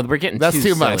 No, we're getting That's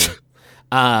too much.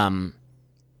 silly.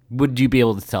 Would you be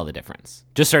able to tell the difference?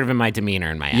 Just sort of in my demeanor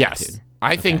and my Yes. attitude.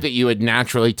 I think that you would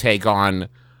naturally take on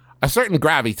a certain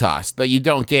gravitas that you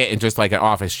don't get in just like an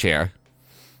office chair.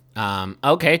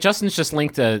 Okay, Justin's just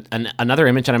linked another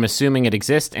image, and I'm assuming it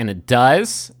exists, and it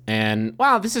does. And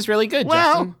wow, this is really good,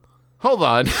 Justin. Hold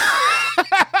on.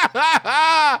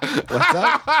 What's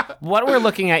up? What we're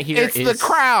looking at here It's is the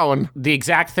crown. the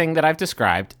exact thing that I've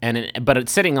described, but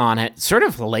it's sitting on it sort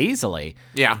of lazily.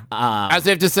 Yeah. As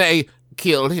if to say,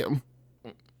 killed him.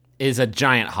 Is a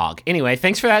giant hog. Anyway,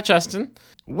 thanks for that, Justin.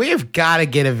 We've got to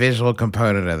get a visual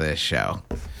component of this show.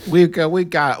 We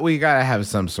got to have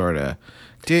some sort of.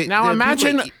 Now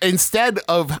imagine instead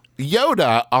of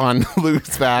Yoda on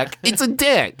Luke's back, it's a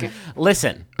dick.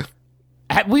 Listen,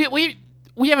 we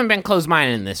haven't been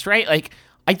closed-minded in this, right? Like,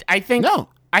 I think No.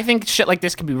 I think shit like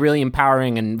this could be really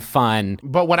empowering and fun.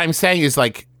 But what I'm saying is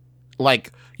like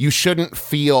you shouldn't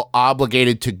feel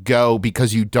obligated to go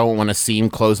because you don't want to seem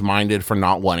closed-minded for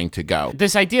not wanting to go.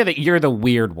 This idea that you're the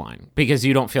weird one because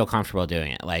you don't feel comfortable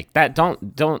doing it, like that.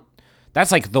 Don't.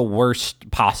 That's like the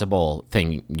worst possible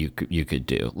thing you could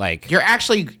do. Like You're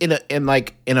actually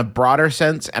in a broader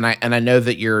sense, and I know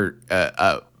that you're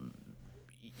I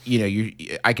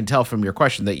can tell from your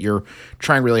question that you're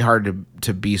trying really hard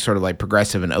to be sort of like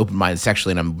progressive and open-minded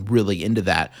sexually, and I'm really into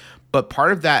that. But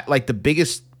part of that, like the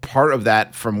biggest part of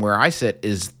that from where I sit,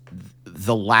 is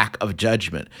the lack of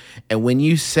judgment. And when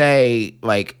you say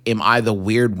like, am I the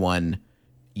weird one?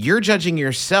 You're judging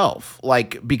yourself,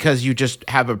 like, because you just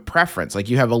have a preference, like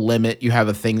you have a limit, you have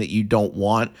a thing that you don't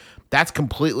want. That's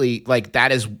completely, like,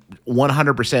 that is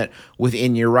 100%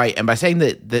 within your right. And by saying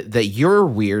that you're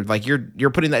weird, like you're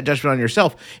putting that judgment on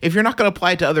yourself. If you're not going to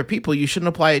apply it to other people, you shouldn't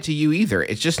apply it to you either.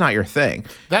 It's just not your thing.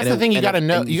 That's the thing you got to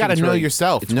know. You got to know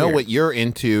yourself, know what you're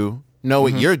into, know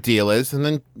what your deal is, and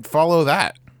then follow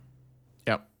that.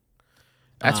 Yep.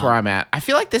 That's where I'm at. I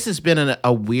feel like this has been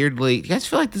a weirdly. You guys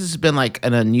feel like this has been like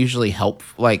an unusually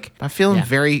helpful. Like I'm feeling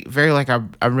very, very like I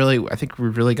think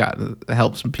we've really gotten to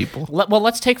help some people. well,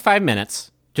 let's take 5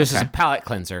 minutes just as a palate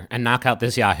cleanser and knock out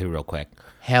this Yahoo real quick.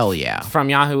 Hell yeah. From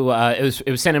Yahoo, it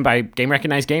was sent in by Game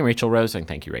Recognized Game, Rachel Rose, and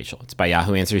thank you, Rachel. It's by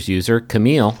Yahoo Answers user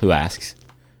Camille, who asks,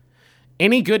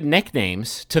 any good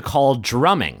nicknames to call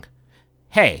drumming?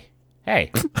 Hey.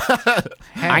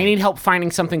 I need help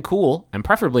finding something cool, and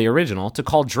preferably original, to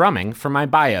call drumming for my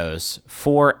bios.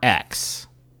 4X.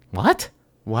 What?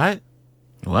 What?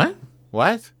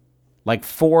 Like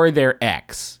for their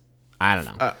X. I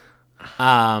don't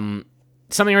know.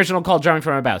 Something original called drumming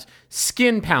for my bios.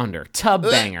 Skin pounder, tub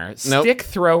banger, stick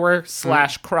thrower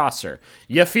 / crosser.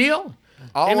 You feel?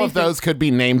 All of those could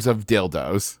be names of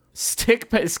dildos.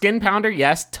 Skin pounder,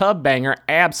 yes. Tub banger,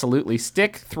 absolutely.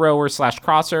 Stick thrower /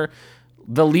 crosser,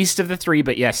 the least of the three,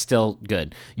 but yes, still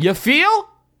good. You feel?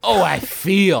 Oh, I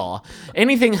feel.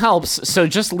 Anything helps, so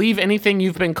just leave anything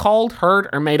you've been called, heard,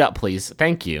 or made up, please.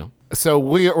 Thank you. So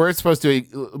we're supposed to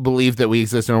believe that we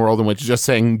exist in a world in which just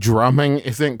saying drumming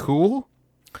isn't cool?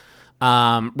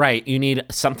 Right. You need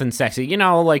something sexy. You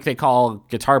know, like they call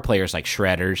guitar players like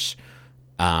shredders,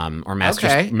 or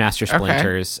master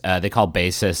splinters. They call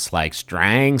bassists like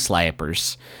string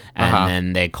slappers, and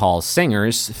then they call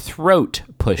singers throat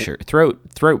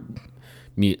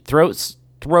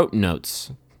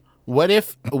notes. What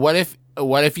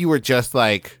if you were just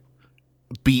like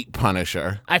beat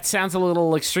punisher? That sounds a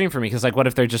little extreme for me because, like, what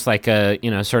if they're just like a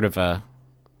sort of a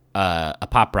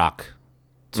pop rock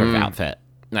sort of outfit?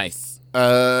 Nice.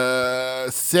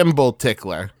 Cymbal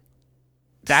tickler.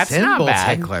 That's Cymbal not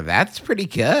bad. tickler. That's pretty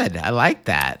good. I like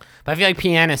that. But I feel like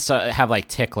pianists have like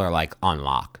tickler like on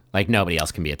lock. Like nobody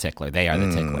else can be a tickler. They are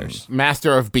the ticklers.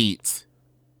 Master of beats.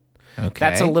 Okay.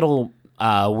 That's a little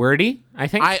wordy, I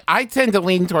think. I tend to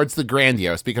lean towards the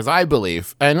grandiose because I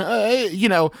believe, and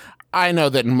I know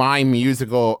that my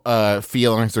musical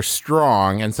feelings are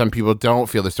strong, and some people don't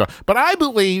feel they're strong. But I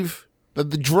believe that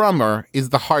the drummer is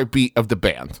the heartbeat of the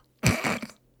band.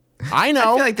 I know.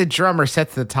 I feel like the drummer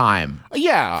sets the time.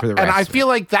 Yeah, for the and rest I of feel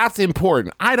like that's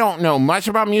important. I don't know much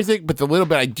about music, but the little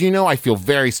bit I do know, I feel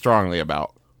very strongly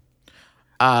about.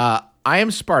 I am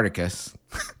Spartacus.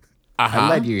 I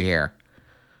led you here.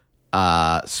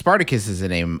 Spartacus is the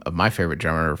name of my favorite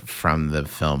drummer from the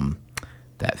film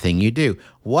That Thing You Do.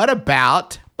 What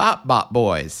about Bop Bop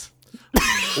Boys?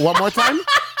 One more time?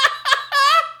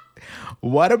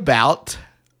 What about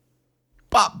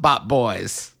Bop Bop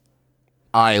Boys?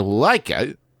 I like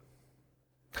it.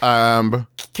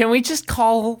 Can we just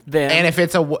call them? And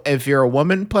if you're a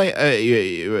woman,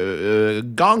 play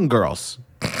Gone Girls.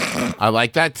 I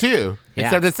like that too. Yeah.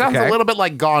 Except it sounds a little bit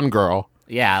like Gone Girl.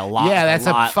 Yeah, a lot. Yeah, that's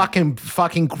a lot.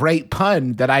 fucking great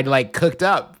pun that I like cooked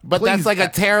up. But Please. that's like a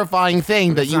terrifying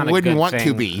thing that It's you not a wouldn't good want to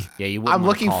thing. be. Yeah, you wouldn't I'm wanna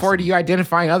looking call forward to some- you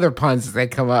identifying other puns as they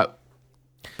come up.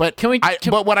 But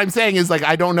but what I'm saying is like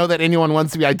I don't know that anyone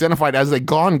wants to be identified as a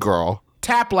Gone Girl.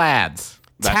 Tap Lads.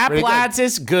 That's Tap pretty good. Lads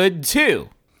is good too.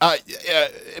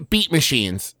 Beat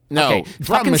machines. No, Okay,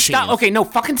 drum fucking machines. stop. Okay, no,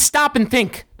 fucking stop and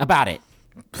think about it.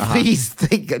 Please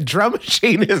think a drum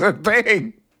machine is a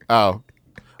thing. Oh.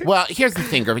 Well, here's the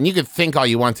thing, Griffin. You can think all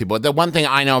you want to, but the one thing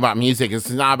I know about music is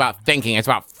it's not about thinking. It's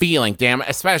about feeling, damn it.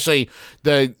 Especially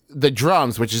the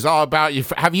drums, which is all about you.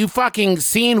 Have you fucking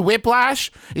seen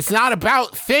Whiplash? It's not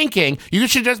about thinking. You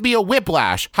should just be a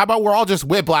Whiplash. How about we're all just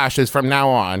Whiplashes from now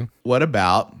on? What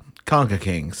about Conga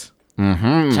Kings?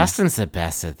 Justin's the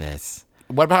best at this.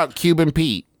 What about Cuban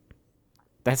Pete?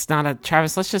 That's not a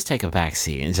Travis. Let's just take a back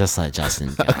seat and just let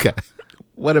Justin go. Okay.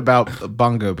 What about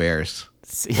Bongo Bears?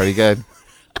 Pretty good.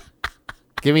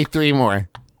 Give me 3 more.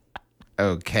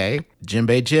 Okay.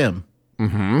 Djembe Jim.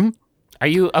 Are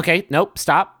you okay? Nope.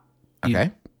 Stop.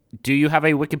 Okay. Do you have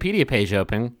a Wikipedia page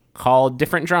open called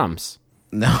 "Different Drums"?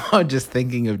 No, I'm just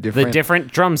thinking of The different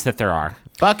different drums that there are.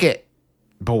 Bucket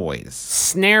Boys.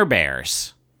 Snare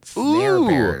bears. Snare Ooh.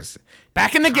 Bears.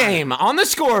 Back in the game on the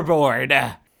scoreboard.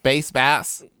 Bass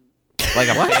bass. Like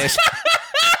a fish.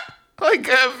 Like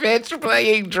a bitch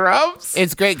playing drums?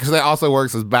 It's great because it also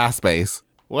works as bass bass.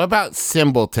 What about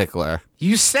cymbal tickler?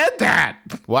 You said that.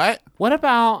 What? What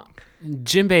about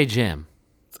Djembe Jim?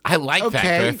 I like that,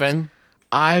 Okay. Griffin.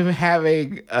 I'm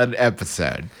having an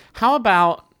episode. How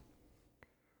about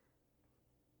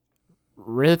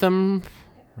Rhythm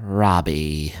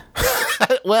Robbie?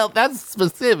 Well, that's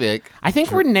specific. I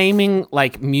think we're naming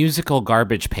like musical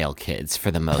garbage pail kids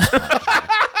for the most part.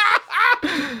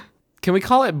 Can we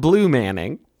call it Blue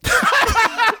Manning?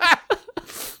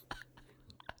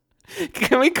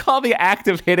 Can we call the act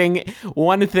of hitting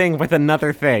one thing with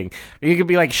another thing? You could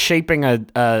be like shaping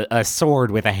a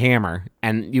sword with a hammer,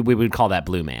 and we would call that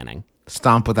Blue Manning.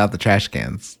 Stomp without the trash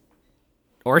cans.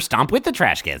 Or stomp with the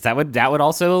trash cans. That would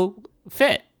also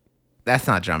fit. That's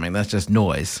not drumming. That's just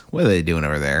noise. What are they doing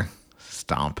over there?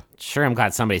 Stomp. Sure, I'm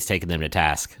glad somebody's taking them to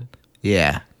task.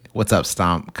 Yeah. What's up,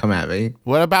 Stomp? Come at me.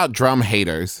 What about drum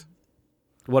haters?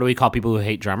 What do we call people who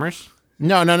hate drummers?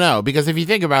 No. Because if you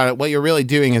think about it, what you're really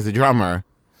doing as a drummer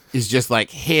is just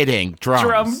like hitting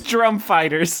drums. Drum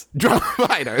fighters. Drum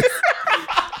fighters.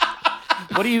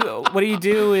 What do you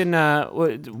do in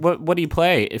what do you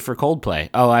play for Coldplay?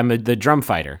 Oh, I'm the drum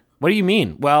fighter. What do you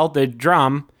mean? Well, the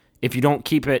drum, if you don't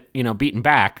keep it, beaten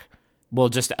back, will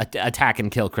just attack and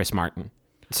kill Chris Martin.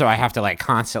 So I have to like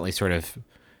constantly sort of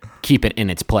keep it in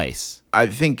its place. I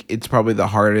think it's probably the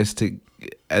hardest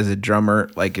as a drummer,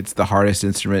 like it's the hardest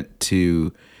instrument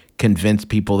to convince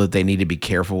people that they need to be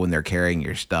careful when they're carrying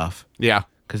your stuff. Yeah.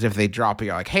 Because if they drop it,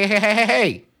 you're like,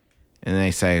 hey. And they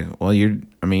say, well, you're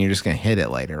just going to hit it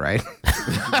later, right?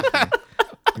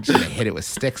 I'm just going to hit it with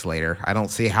sticks later. I don't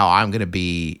see how I'm going to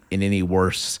be in any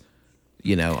worse,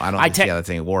 I don't see how that's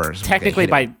any worse. Technically,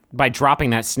 by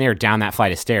dropping that snare down that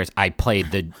flight of stairs, I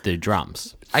played the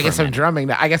drums. I guess I'm drumming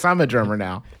now. I guess I'm a drummer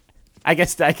now. I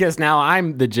guess now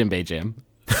I'm the djembe Jim.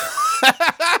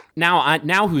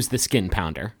 Now who's the skin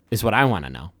pounder is what I want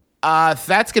to know.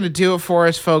 That's going to do it for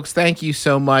us, folks. Thank you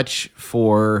so much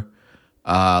for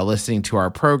listening to our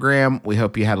program. We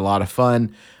hope you had a lot of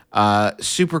fun.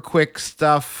 Super quick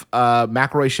stuff.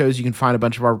 McElroy shows. You can find a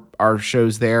bunch of our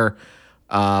shows there.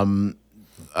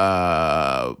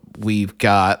 We've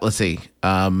got, let's see.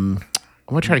 I'm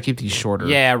going to try to keep these shorter.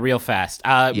 Yeah, real fast.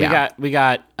 We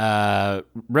got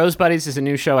Rose Buddies is a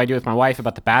new show I do with my wife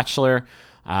about The Bachelor.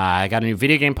 I got a new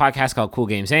video game podcast called Cool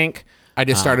Games Inc. I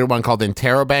just started one called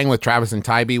Interrobang with Travis and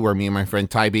Tybee, where me and my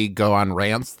friend Tybee go on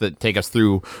rants that take us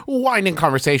through winding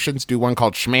conversations. Do one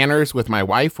called Schmanners with my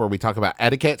wife, where we talk about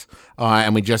etiquette.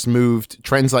 And we just moved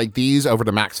Trends Like These over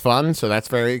to Max Fun, so that's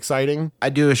very exciting. I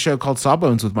do a show called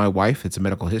Sawbones with my wife. It's a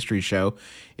medical history show.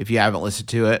 If you haven't listened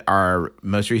to it, our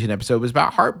most recent episode was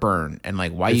about heartburn and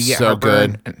like why you get so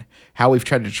heartburn good. and how we've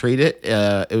tried to treat it.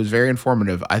 It was very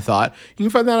informative, I thought. You can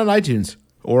find that on iTunes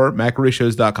or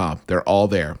McElroyshows.com. They're all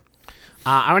there.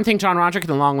 I want to thank John Roderick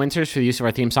and the Long Winters for the use of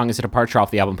our theme song as a departure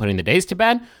off the album Putting the Days to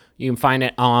Bed. You can find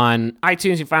it on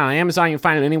iTunes, you can find it on Amazon, you can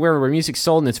find it anywhere where music's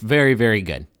sold, and it's very, very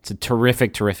good. It's a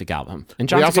terrific, terrific album. And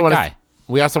John's a good guy.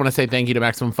 We also want to say thank you to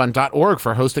MaximumFun.org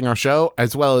for hosting our show,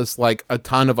 as well as like a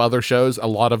ton of other shows, a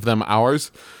lot of them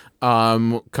ours.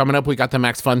 Coming up, we got the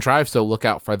Max Fun Drive, so look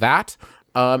out for that.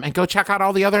 And go check out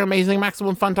all the other amazing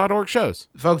MaximumFun.org shows.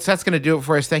 Folks, that's going to do it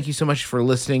for us. Thank you so much for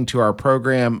listening to our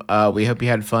program. We hope you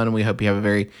had fun, and we hope you have a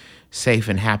very safe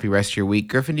and happy rest of your week.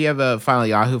 Griffin, do you have a final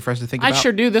Yahoo for us to think about? I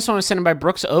sure do. This one was sent in by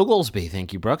Brooks Oglesby.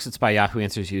 Thank you, Brooks. It's by Yahoo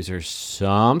Answers user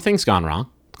Something's Gone Wrong.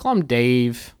 Call him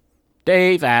Dave.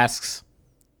 Dave asks,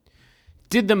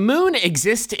 did the moon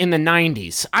exist in the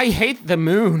 90s? I hate the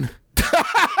moon.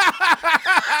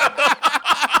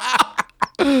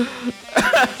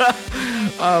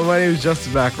 My name is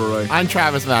Justin McElroy. I'm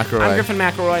Travis McElroy. I'm Griffin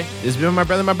McElroy. This has been my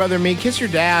brother, and me. Kiss your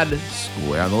dad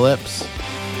square on the lips.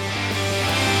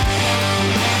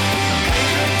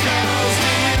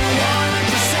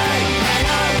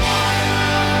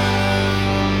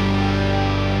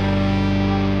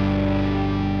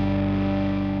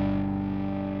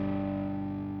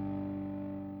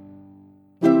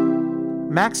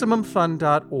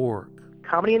 MaximumFun.org.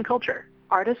 Comedy and culture.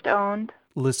 Artist owned.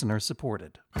 Listener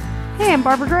supported. Hey, I'm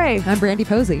Barbara Gray. I'm Brandy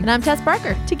Posey. And I'm Tess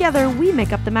Barker. Together, we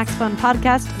make up the Max Fun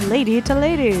podcast, Lady to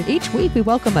Lady. Each week, we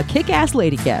welcome a kick-ass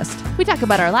lady guest. We talk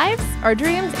about our lives, our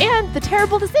dreams, and the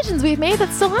terrible decisions we've made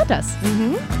that still haunt us.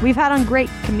 We've had on great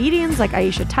comedians like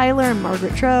Aisha Tyler and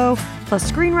Margaret Cho,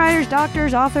 plus screenwriters,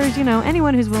 doctors, authors,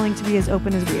 anyone who's willing to be as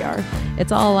open as we are.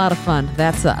 It's all a lot of fun.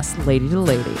 That's us, Lady to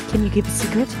Lady. Can you keep a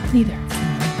secret? Neither.